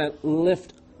try to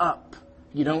lift up.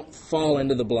 You don't fall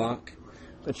into the block,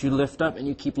 but you lift up and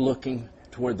you keep looking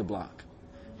toward the block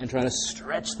and try to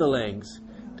stretch the legs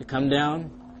to come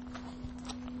down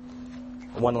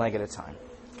one leg at a time.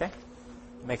 Okay?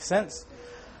 Makes sense?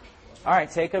 All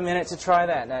right, take a minute to try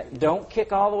that. Now, don't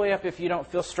kick all the way up if you don't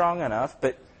feel strong enough,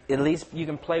 but at least you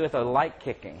can play with a light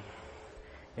kicking. You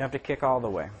don't have to kick all the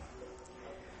way.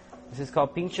 This is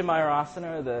called Pincha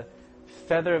Mayurasana, or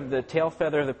the tail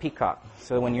feather of the peacock.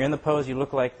 So when you're in the pose, you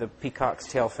look like the peacock's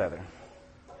tail feather.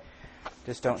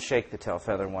 Just don't shake the tail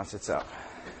feather once it's up,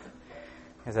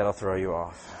 because that'll throw you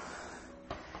off.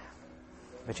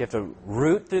 But you have to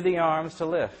root through the arms to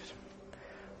lift.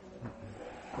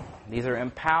 These are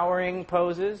empowering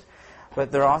poses,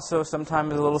 but they're also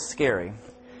sometimes a little scary.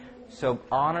 So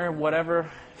honor whatever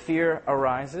fear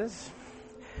arises,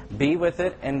 be with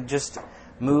it, and just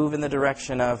move in the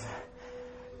direction of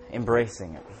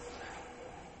embracing it.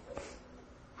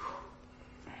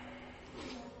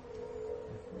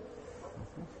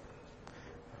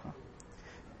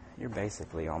 You're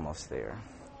basically almost there.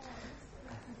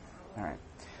 All right.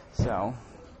 So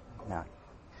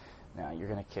now you're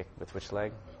going to kick with which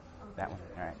leg? That one.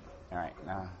 All right. All right.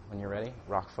 Now, when you're ready,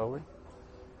 rock forward.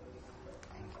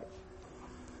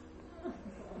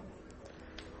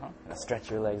 Now stretch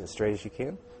your legs as straight as you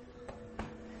can.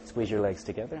 Squeeze your legs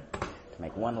together to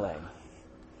make one leg.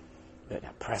 Good.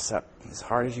 Now press up as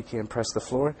hard as you can. Press the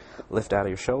floor. Lift out of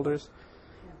your shoulders.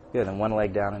 Good. And one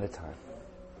leg down at a time.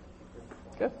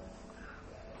 Good.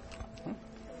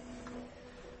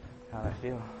 How'd that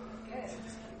feel?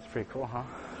 It's pretty cool, huh?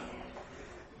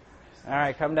 All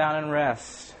right, come down and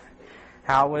rest.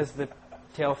 How was the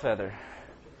tail feather?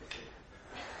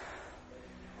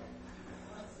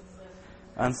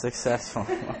 Unsuccessful.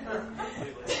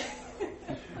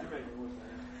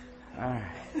 All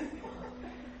right.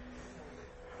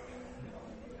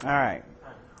 All right.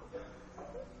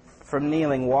 From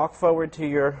kneeling, walk forward to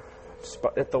your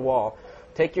spot at the wall.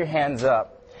 Take your hands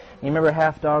up. You remember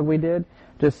half dog we did?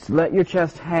 Just let your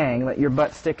chest hang, let your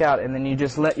butt stick out, and then you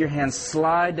just let your hands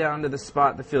slide down to the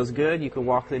spot that feels good. You can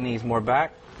walk the knees more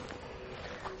back.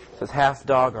 So it's half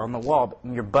dog on the wall.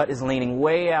 Your butt is leaning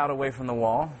way out away from the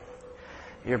wall.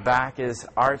 Your back is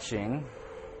arching,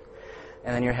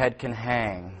 and then your head can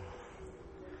hang.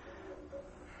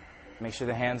 Make sure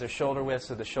the hands are shoulder width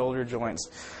so the shoulder joints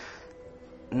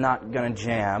not going to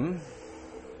jam.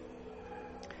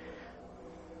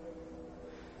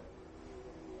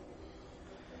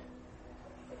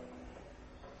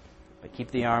 But keep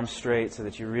the arms straight so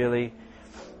that you really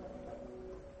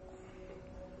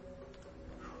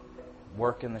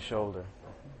work in the shoulder.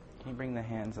 Can you bring the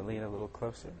hands, Alita, a little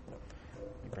closer?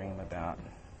 You bring them about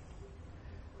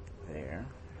there.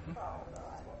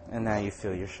 And now you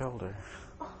feel your shoulder.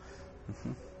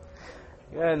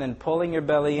 Good, and then pulling your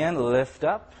belly in, lift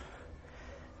up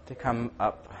to come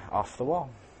up off the wall.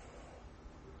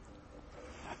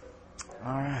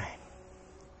 All right.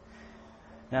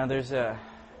 Now there's a,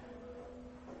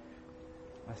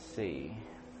 let's see.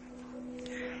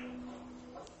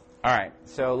 All right,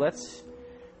 so let's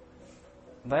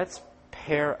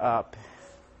pair up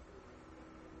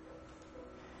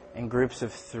in groups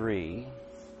of 3.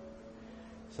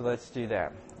 So let's do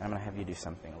that. I'm going to have you do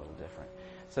something a little different.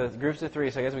 So groups of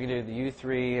 3. So I guess we can do the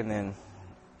U3 and then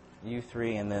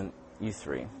U3 and then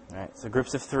U3. All right. So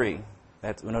groups of 3.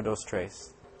 That's uno, dos,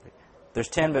 tres. There's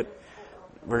 10, but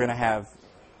we're going to have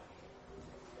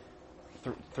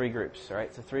 3 groups. All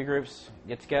right. So 3 groups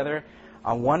get together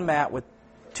on one mat with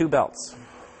 2 belts.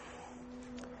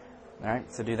 All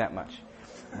right. So do that much.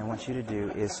 And I want you to do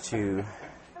is to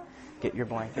get your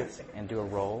blankets and do a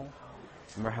roll.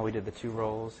 Remember how we did the 2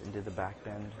 rolls and did the back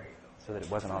bend so that it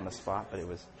wasn't on the spot, but it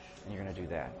was, and you're going to do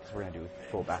that. So we're going to do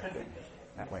full back bend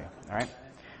that way. All right?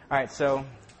 All right, so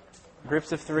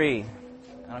groups of 3.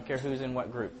 I don't care who's in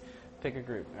what group. Pick a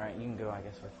group. All right, you can go, I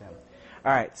guess, with them.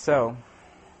 All right, so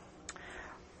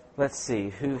let's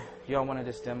see. Y'all want to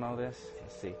just demo this?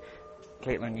 Let's see.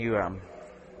 Caitlin,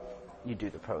 you do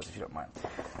the pose if you don't mind.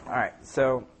 All right,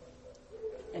 so,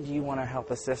 and do you want to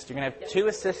help assist? You're going to have 2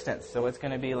 assistants, so it's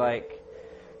going to be like,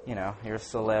 you know, you're a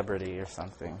celebrity or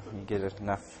something. You get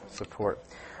enough support.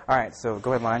 All right, so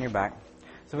go ahead and line your back.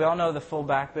 So we all know the full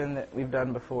back bend that we've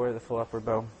done before, the full upward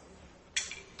bow.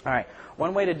 All right,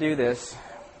 one way to do this,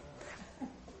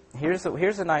 here's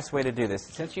a nice way to do this.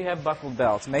 Since you have buckled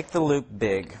belts, make the loop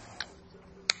big.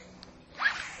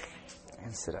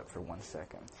 And sit up for 1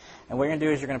 second. And what you're going to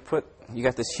do is you're going to put, you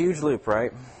got this huge loop,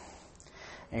 right?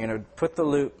 And you're going to put the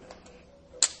loop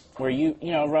where you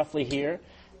know, roughly here.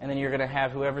 And then you're going to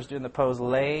have whoever's doing the pose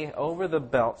lay over the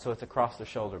belt so it's across the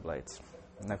shoulder blades.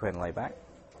 Now go ahead and lay back.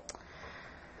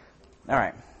 All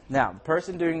right. Now, the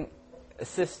person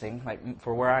assisting, like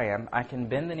for where I am, I can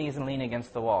bend the knees and lean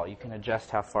against the wall. You can adjust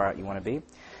how far out you want to be.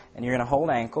 And you're going to hold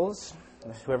ankles,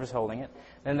 whoever's holding it.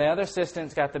 Then the other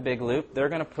assistant's got the big loop. They're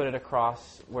going to put it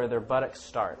across where their buttocks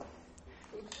start,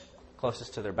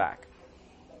 closest to their back.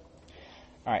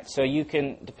 All right. So you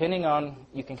can, depending on,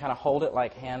 you can kind of hold it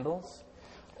like handles,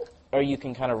 or you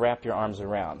can kind of wrap your arms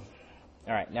around.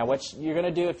 All right, now what you're going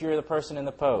to do if you're the person in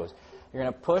the pose, you're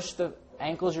going to push the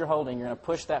ankles you're holding, you're going to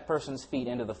push that person's feet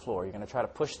into the floor. You're going to try to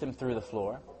push them through the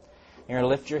floor. You're going to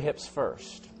lift your hips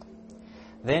first.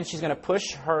 Then she's going to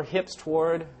push her hips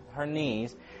toward her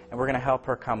knees, and we're going to help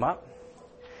her come up.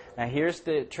 Now here's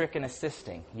the trick in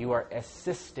assisting. You are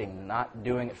assisting, not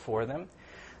doing it for them.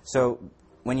 So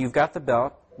when you've got the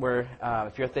belt, where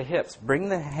if you're at the hips, bring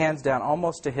the hands down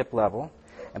almost to hip level,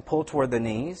 and pull toward the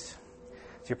knees.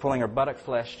 So you're pulling her buttock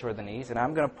flesh toward the knees, and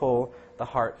I'm going to pull the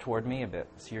heart toward me a bit.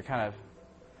 So you're kind of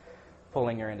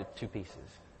pulling her into 2 pieces,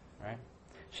 right?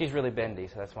 She's really bendy,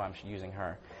 so that's why I'm using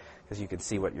her, because you can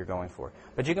see what you're going for.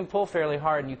 But you can pull fairly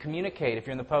hard, and you communicate. If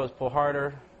you're in the pose, pull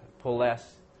harder, pull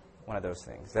less, one of those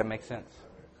things. Does that make sense?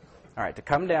 All right, to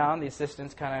come down, the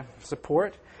assistants kind of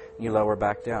support, and you lower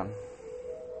back down.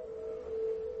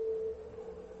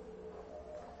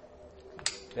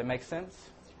 Does that make sense?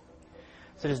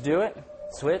 So just do it,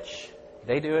 switch,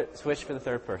 they do it, switch for the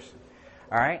third person.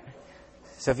 All right?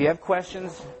 So if you have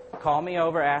questions, call me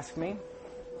over, ask me,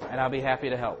 and I'll be happy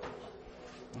to help.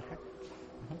 Okay?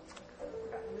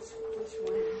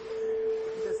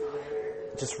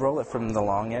 Just roll it from the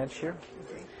long edge here,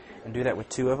 and do that with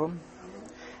 2 of them.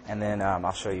 And then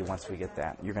I'll show you once we get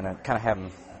that. You're going to kind of have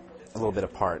them a little bit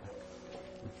apart.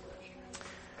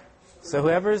 So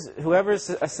whoever's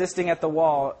assisting at the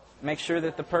wall, make sure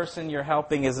that the person you're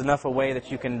helping is enough away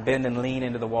that you can bend and lean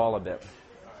into the wall a bit.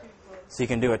 So you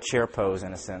can do a chair pose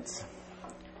in a sense.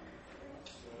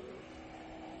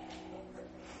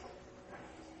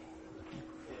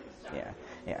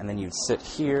 Yeah, and then you sit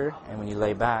here, and when you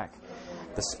lay back,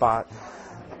 the spot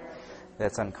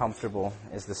that's uncomfortable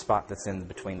is the spot that's in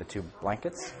between the two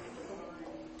blankets.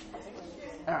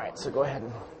 All right, so go ahead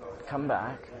and come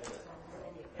back,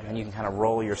 and then you can kind of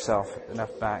roll yourself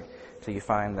enough back till you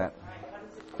find that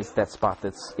it's that spot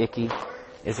that's icky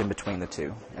is in between the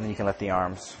two, and then you can let the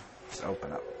arms just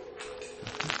open up.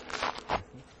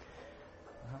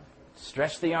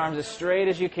 Stretch the arms as straight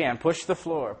as you can. Push the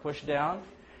floor. Push down.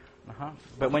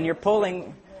 But when you're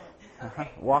pulling,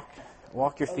 walk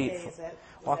your feet.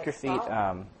 Walk your feet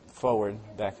forward,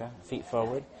 Becca. Feet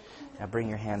forward. Now bring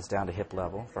your hands down to hip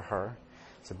level for her.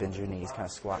 So bend your knees, kind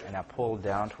of squat, and now pull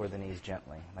down toward the knees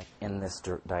gently, like in this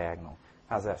diagonal.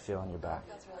 How's that feel in your back?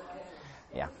 That's really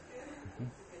good. Yeah.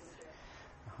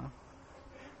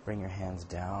 Bring your hands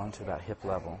down to about hip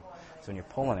level. So when you're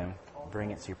pulling him, bring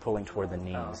it so you're pulling toward the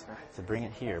knees. So bring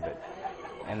it here,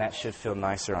 and that should feel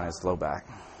nicer on his low back.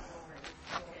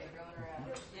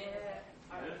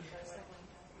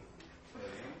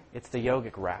 It's the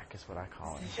yogic rack, is what I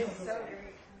call it.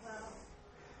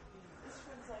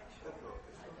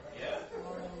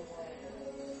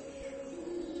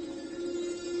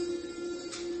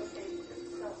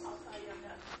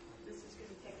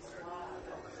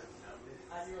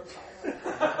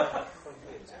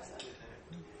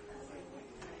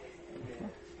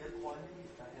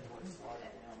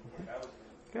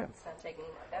 Good. It's not taking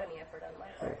any effort on my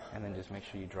part. And then just make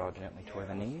sure you draw gently toward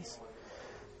the knees.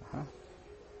 That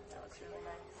looks really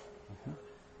nice.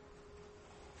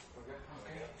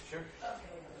 Okay, sure.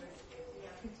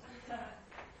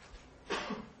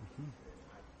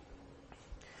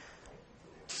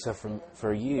 So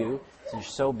for you, since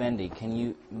you're so bendy, can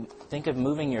you think of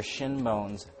moving your shin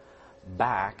bones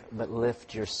back, but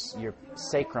lift your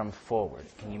sacrum forward?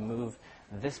 Can you move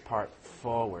this part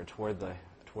forward toward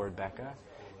Becca,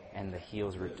 and the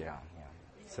heels root down? Yeah,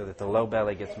 so that the low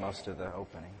belly gets most of the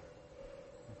opening.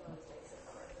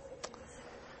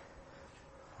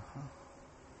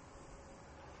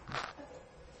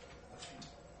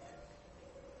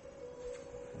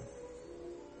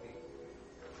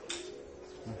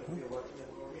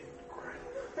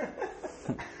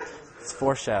 It's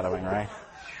foreshadowing, right?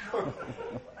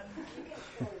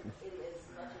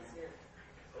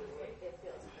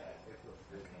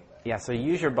 Yeah, so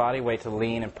use your body weight to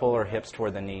lean and pull her hips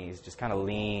toward the knees. Just kind of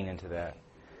lean into that.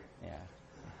 Yeah.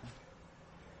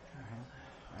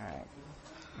 All right.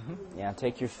 Yeah,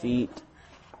 take your feet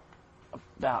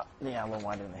about, a little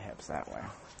wider than the hips that way.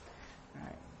 All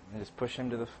right. And just push him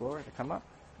to the floor to come up.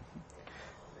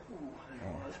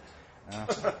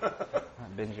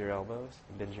 Bend your elbows,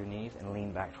 bend your knees, and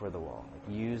lean back toward the wall.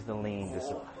 Like, use the lean to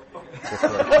support.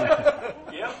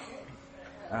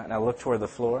 Now look toward the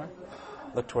floor.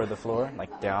 Look toward the floor,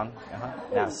 like down.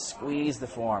 Now squeeze the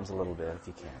forearms a little bit if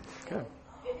you can. Good.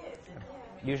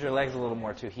 Use your legs a little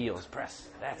more too. Heels, press.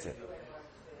 That's it.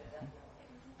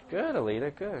 Good,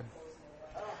 Alita, good.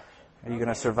 Are you going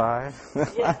to survive?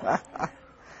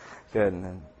 Good, and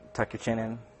then tuck your chin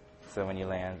in. So when you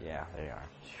land, there you are.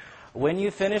 When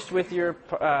you finished with your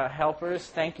helpers,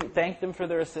 thank them for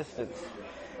their assistance.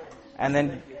 And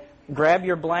then grab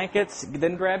your blankets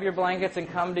and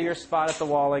come to your spot at the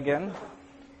wall again.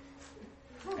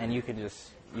 And you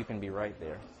can be right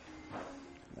there.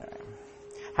 All right.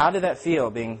 How did that feel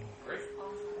being? Great.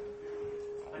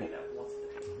 I need that once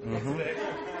Mm-hmm.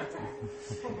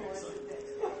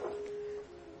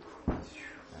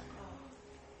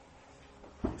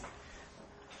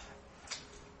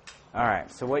 All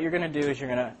right, so what you're going to do is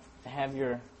you're going to have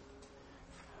your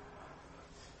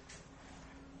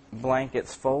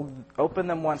blankets open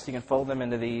them once, so you can fold them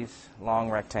into these long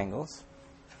rectangles.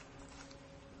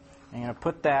 And you're going to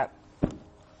put that,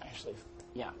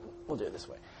 we'll do it this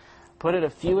way. Put it a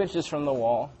few inches from the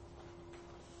wall.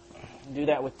 Do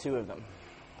that with two of them.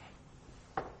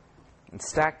 And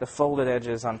stack the folded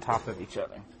edges on top of each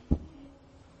other.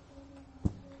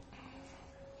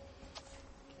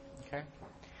 Okay?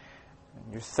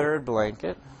 And your third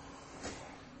blanket,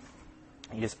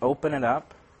 you just open it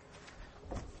up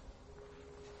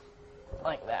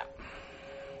like that.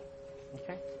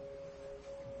 Okay?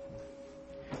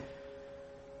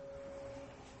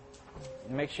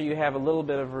 Make sure you have a little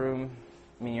bit of room.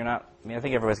 I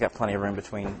think everybody's got plenty of room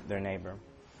between their neighbor.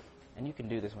 And you can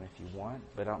do this one if you want,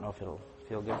 but I don't know if it'll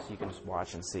feel good, so you can just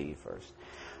watch and see first.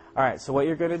 All right, so what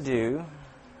you're going to do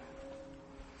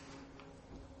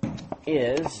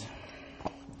is,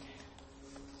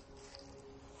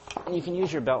 and you can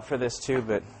use your belt for this too,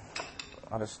 but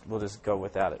we'll just go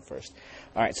without it first.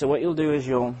 All right, so what you'll do is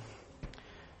you'll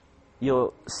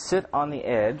sit on the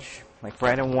edge, like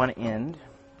right on one end,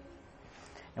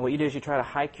 and what you do is you try to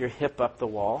hike your hip up the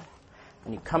wall,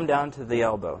 and you come down to the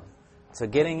elbow. So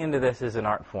getting into this is an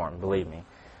art form, believe me.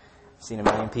 I've seen a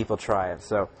million people try it.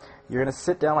 So you're going to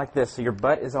sit down like this, so your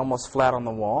butt is almost flat on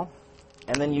the wall,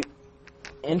 and then you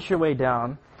inch your way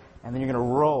down, and then you're going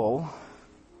to roll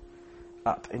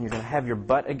up, and you're going to have your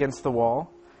butt against the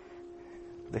wall.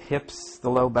 The hips, the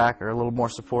low back are a little more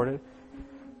supported,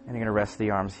 and you're going to rest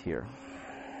the arms here.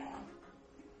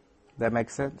 That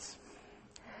makes sense?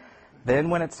 Then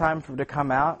when it's time to come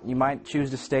out, you might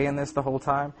choose to stay in this the whole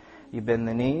time. You bend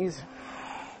the knees,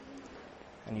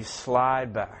 and you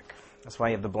slide back. That's why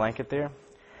you have the blanket there.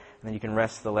 And then you can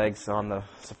rest the legs on the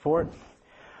support,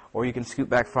 or you can scoot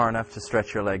back far enough to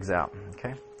stretch your legs out.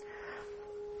 Okay?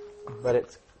 But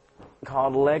it's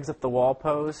called legs up the wall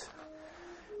pose.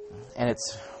 And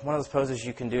it's one of those poses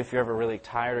you can do if you're ever really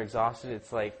tired or exhausted.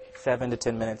 It's like 7 to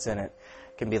 10 minutes in it.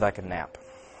 It can be like a nap.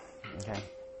 Okay?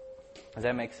 Does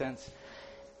that make sense?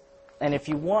 And if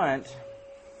you want,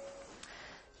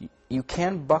 you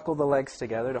can buckle the legs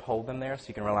together to hold them there so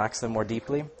you can relax them more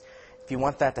deeply. If you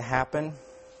want that to happen,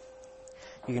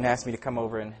 you can ask me to come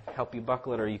over and help you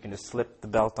buckle it, or you can just slip the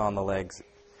belt on the legs. It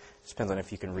depends on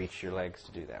if you can reach your legs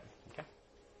to do that. Okay?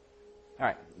 All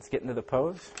right, let's get into the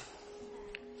pose.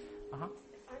 Uh-huh.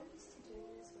 If I'm used to doing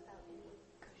this without any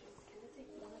cushions, can I take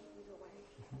one of these away?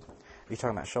 Are you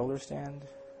talking about shoulder stand?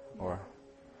 Or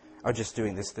just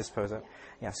doing this pose up?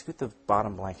 Yeah, scoot the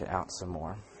bottom blanket out some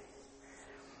more.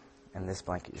 And this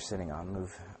blanket you're sitting on,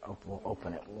 we'll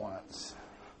open it once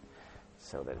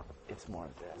so that it's more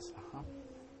of this. Uh-huh.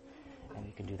 And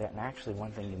you can do that. And actually,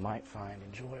 one thing you might find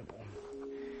enjoyable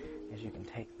is you can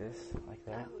take this like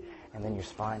that, and then your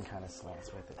spine kind of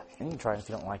slants with it. And you can try it. If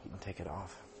you don't like it, you can take it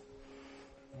off.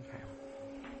 Okay.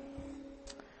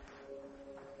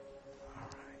 All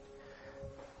right.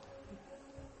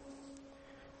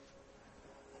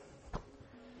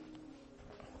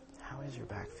 How is your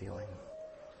back feeling?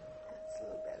 It's a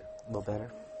little better. A little better?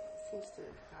 Seems to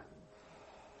have gotten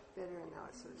better, and now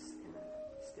it's sort of in a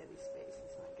steady space.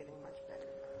 It's not getting much better.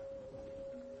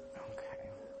 Okay.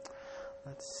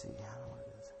 Let's see. How do I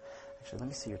do this? Actually, let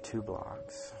me see your 2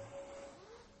 blocks.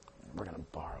 We're going to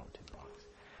borrow 2 blocks.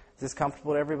 Is this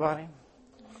comfortable to everybody?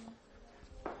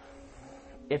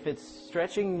 If it's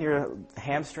stretching your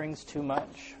hamstrings too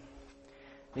much,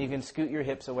 then you can scoot your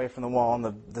hips away from the wall and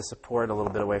the support a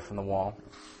little bit away from the wall.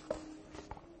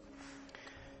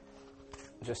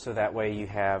 Just so that way you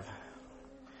have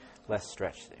less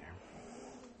stretch there.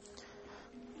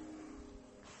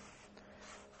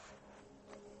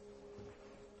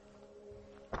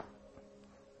 I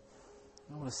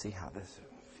want to see how this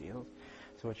feels.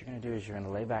 So what you're going to do is you're going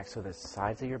to lay back so the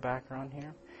sides of your back are on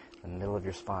here, and the middle of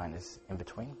your spine is in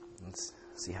between. Let's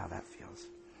see how that feels.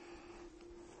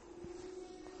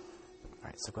 All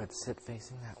right, so go ahead and sit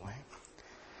facing that way.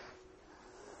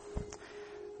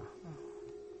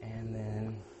 And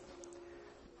then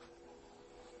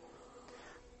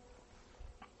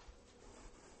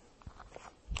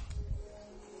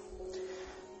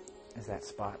is that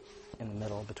spot in the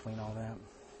middle between all that?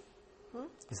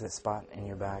 Is that spot in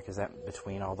your back, is that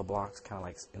between all the blocks, kind of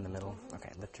like in the middle? Okay,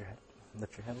 lift your head a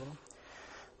little.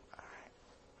 All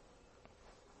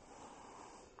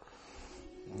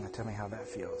right. Now tell me how that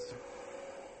feels.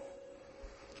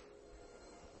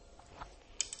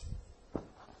 Now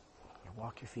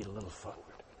walk your feet a little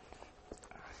forward.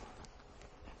 All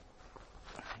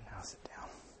right, now sit down.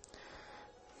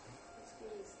 It's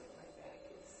really that my back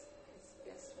is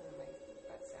best when my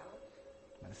butt's out.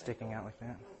 And sticking out like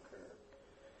that. No curve.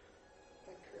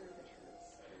 That curve, it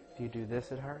hurts. If you do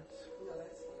this, it hurts? No,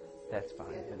 that's fine. That's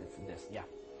fine, but it's this. Yeah.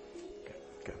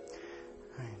 Good.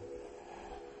 All right.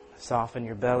 Soften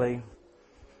your belly.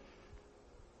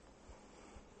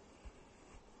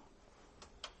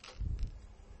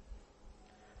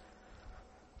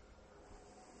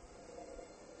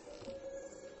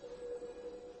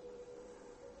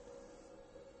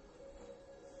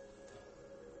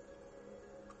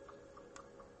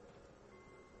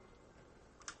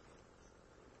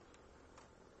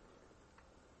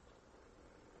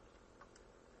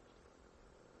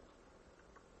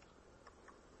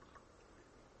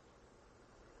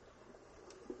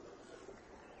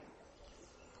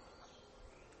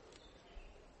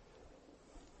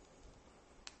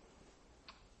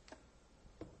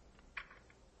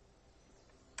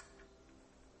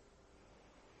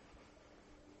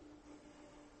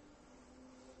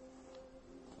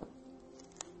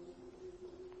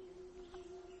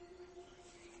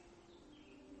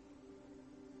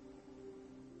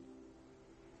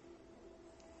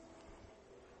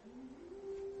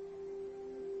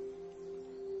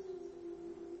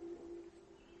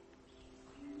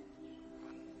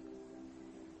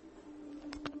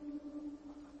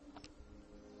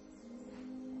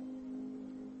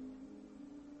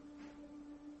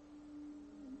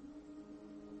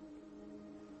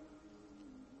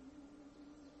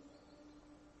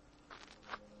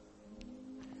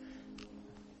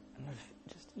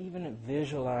 even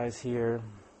visualize here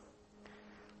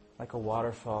like a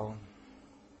waterfall,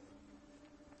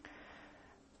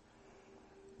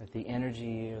 that the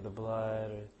energy or the blood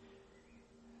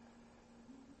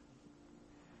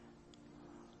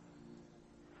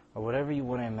or whatever you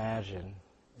want to imagine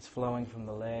is flowing from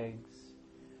the legs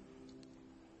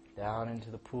down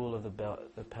into the pool of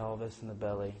the pelvis and the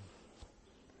belly,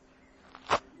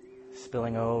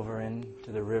 spilling over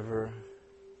into the river,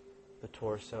 the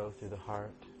torso, through the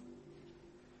heart,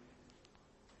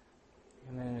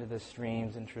 and then into the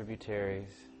streams and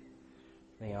tributaries,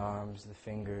 the arms, the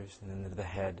fingers, and then into the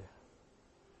head.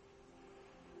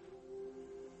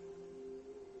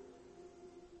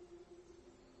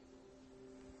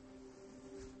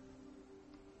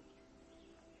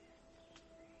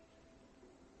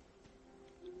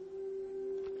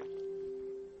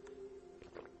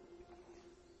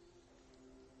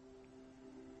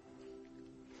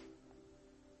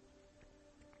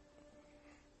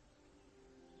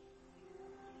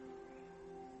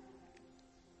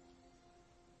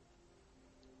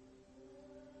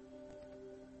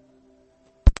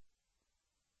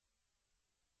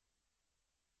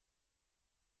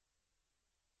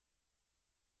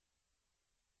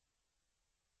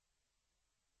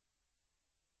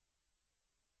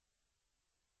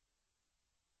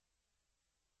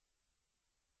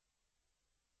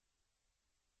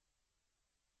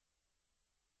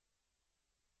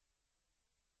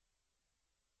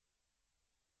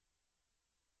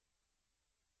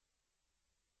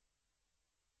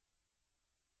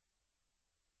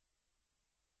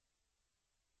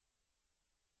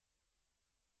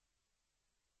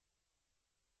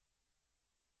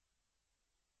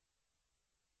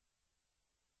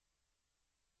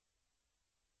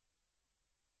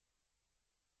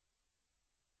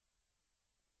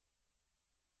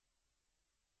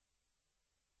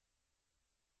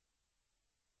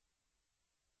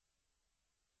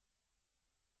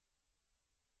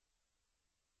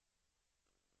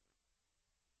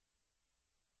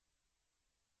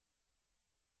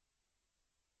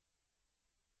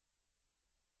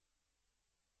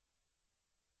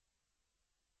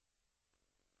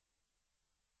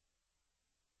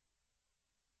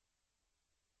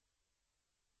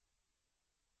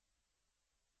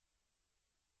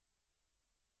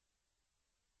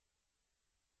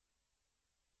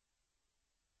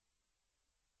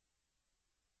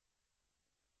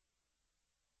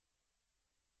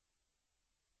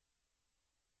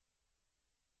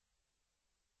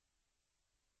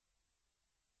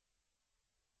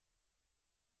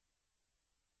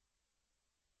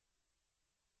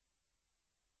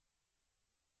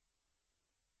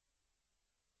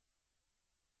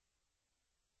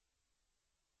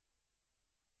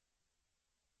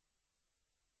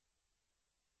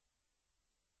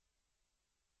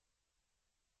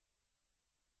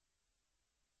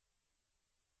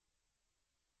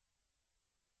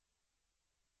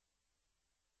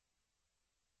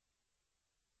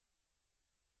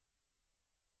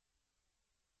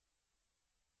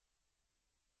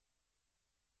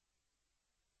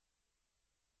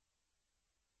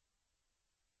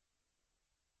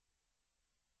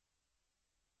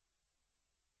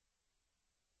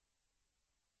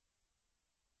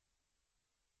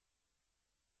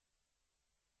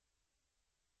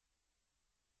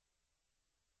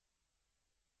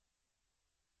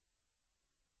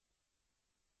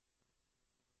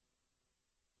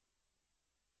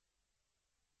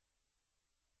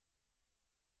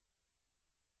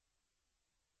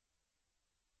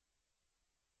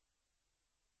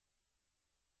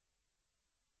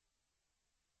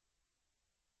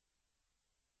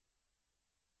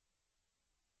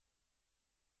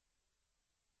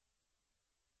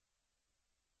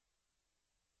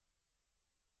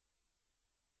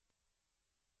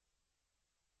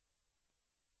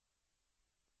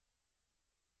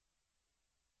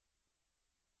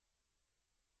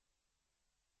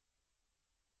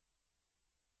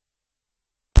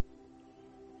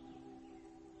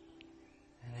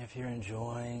 And if you're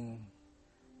enjoying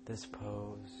this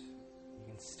pose, you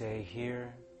can stay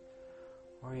here,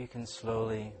 or you can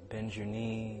slowly bend your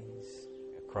knees,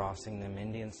 crossing them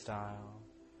Indian style,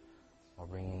 or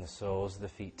bringing the soles of the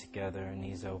feet together,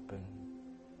 knees open.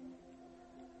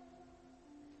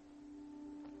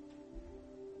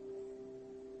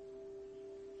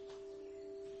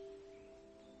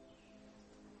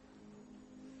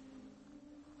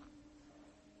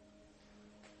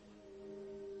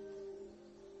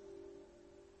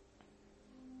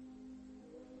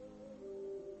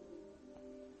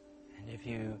 If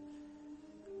you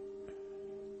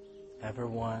ever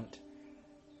want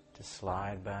to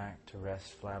slide back to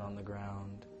rest flat on the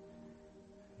ground,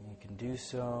 You can do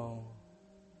so,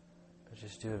 but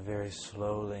just do it very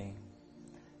slowly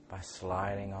by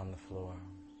sliding on the floor.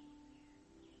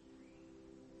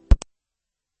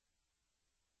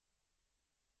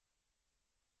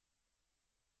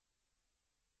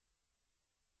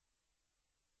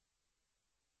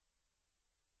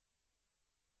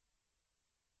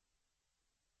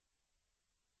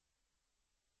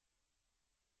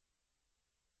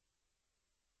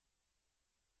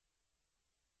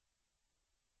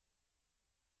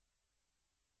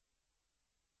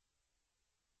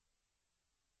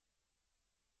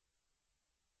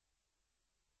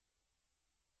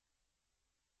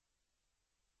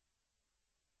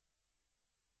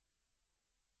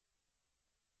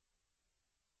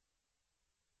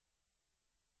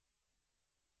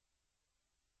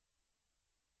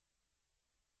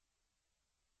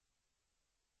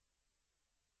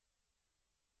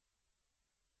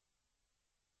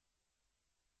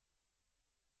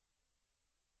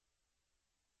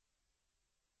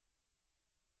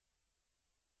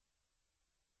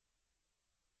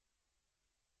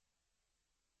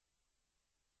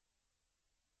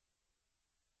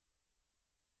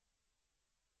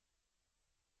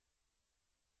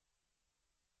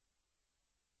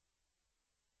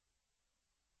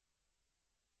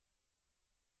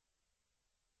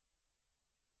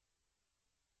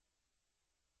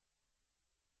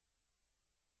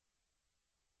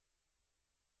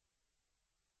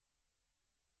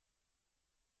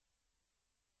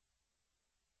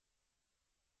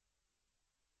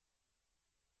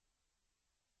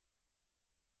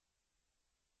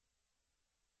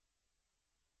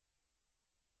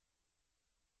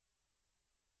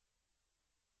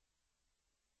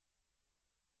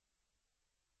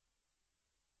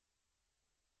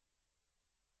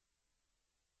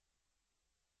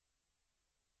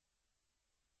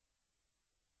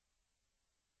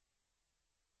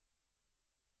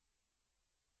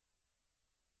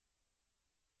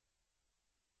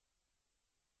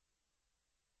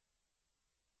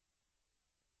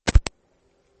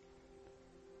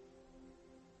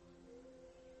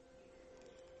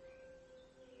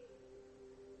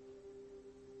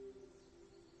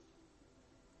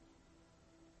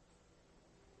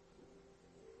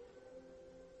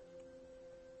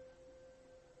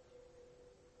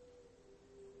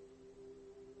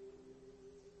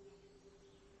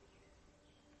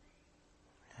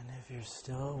 And if you're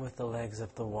still with the legs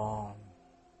up the wall,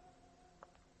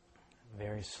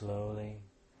 very slowly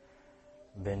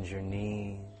bend your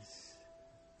knees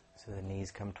so the knees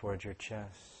come towards your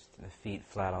chest, the feet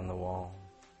flat on the wall.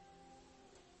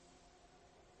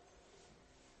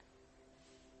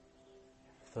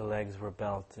 If the legs were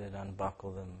belted,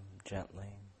 unbuckle them gently.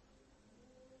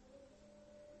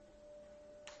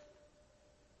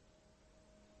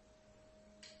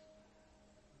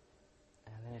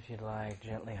 And then if you'd like,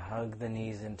 gently hug the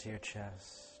knees into your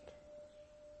chest.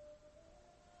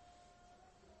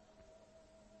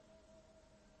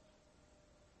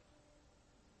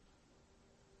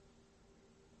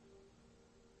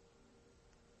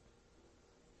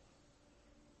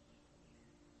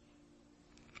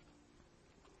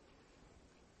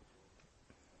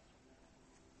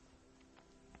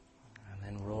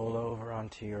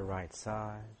 To your right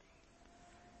side.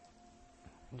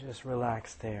 And just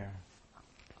relax there.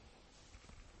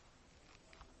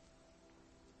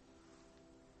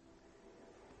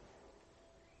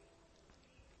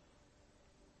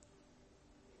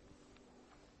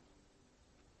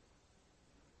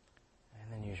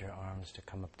 And then use your arms to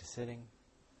come up to sitting.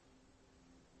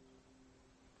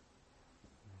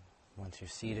 Once you're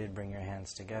seated, bring your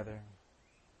hands together.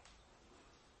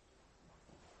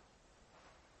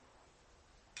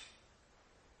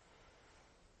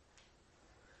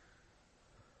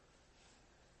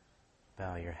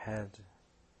 Bow your head.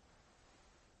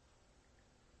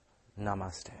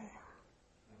 Namaste.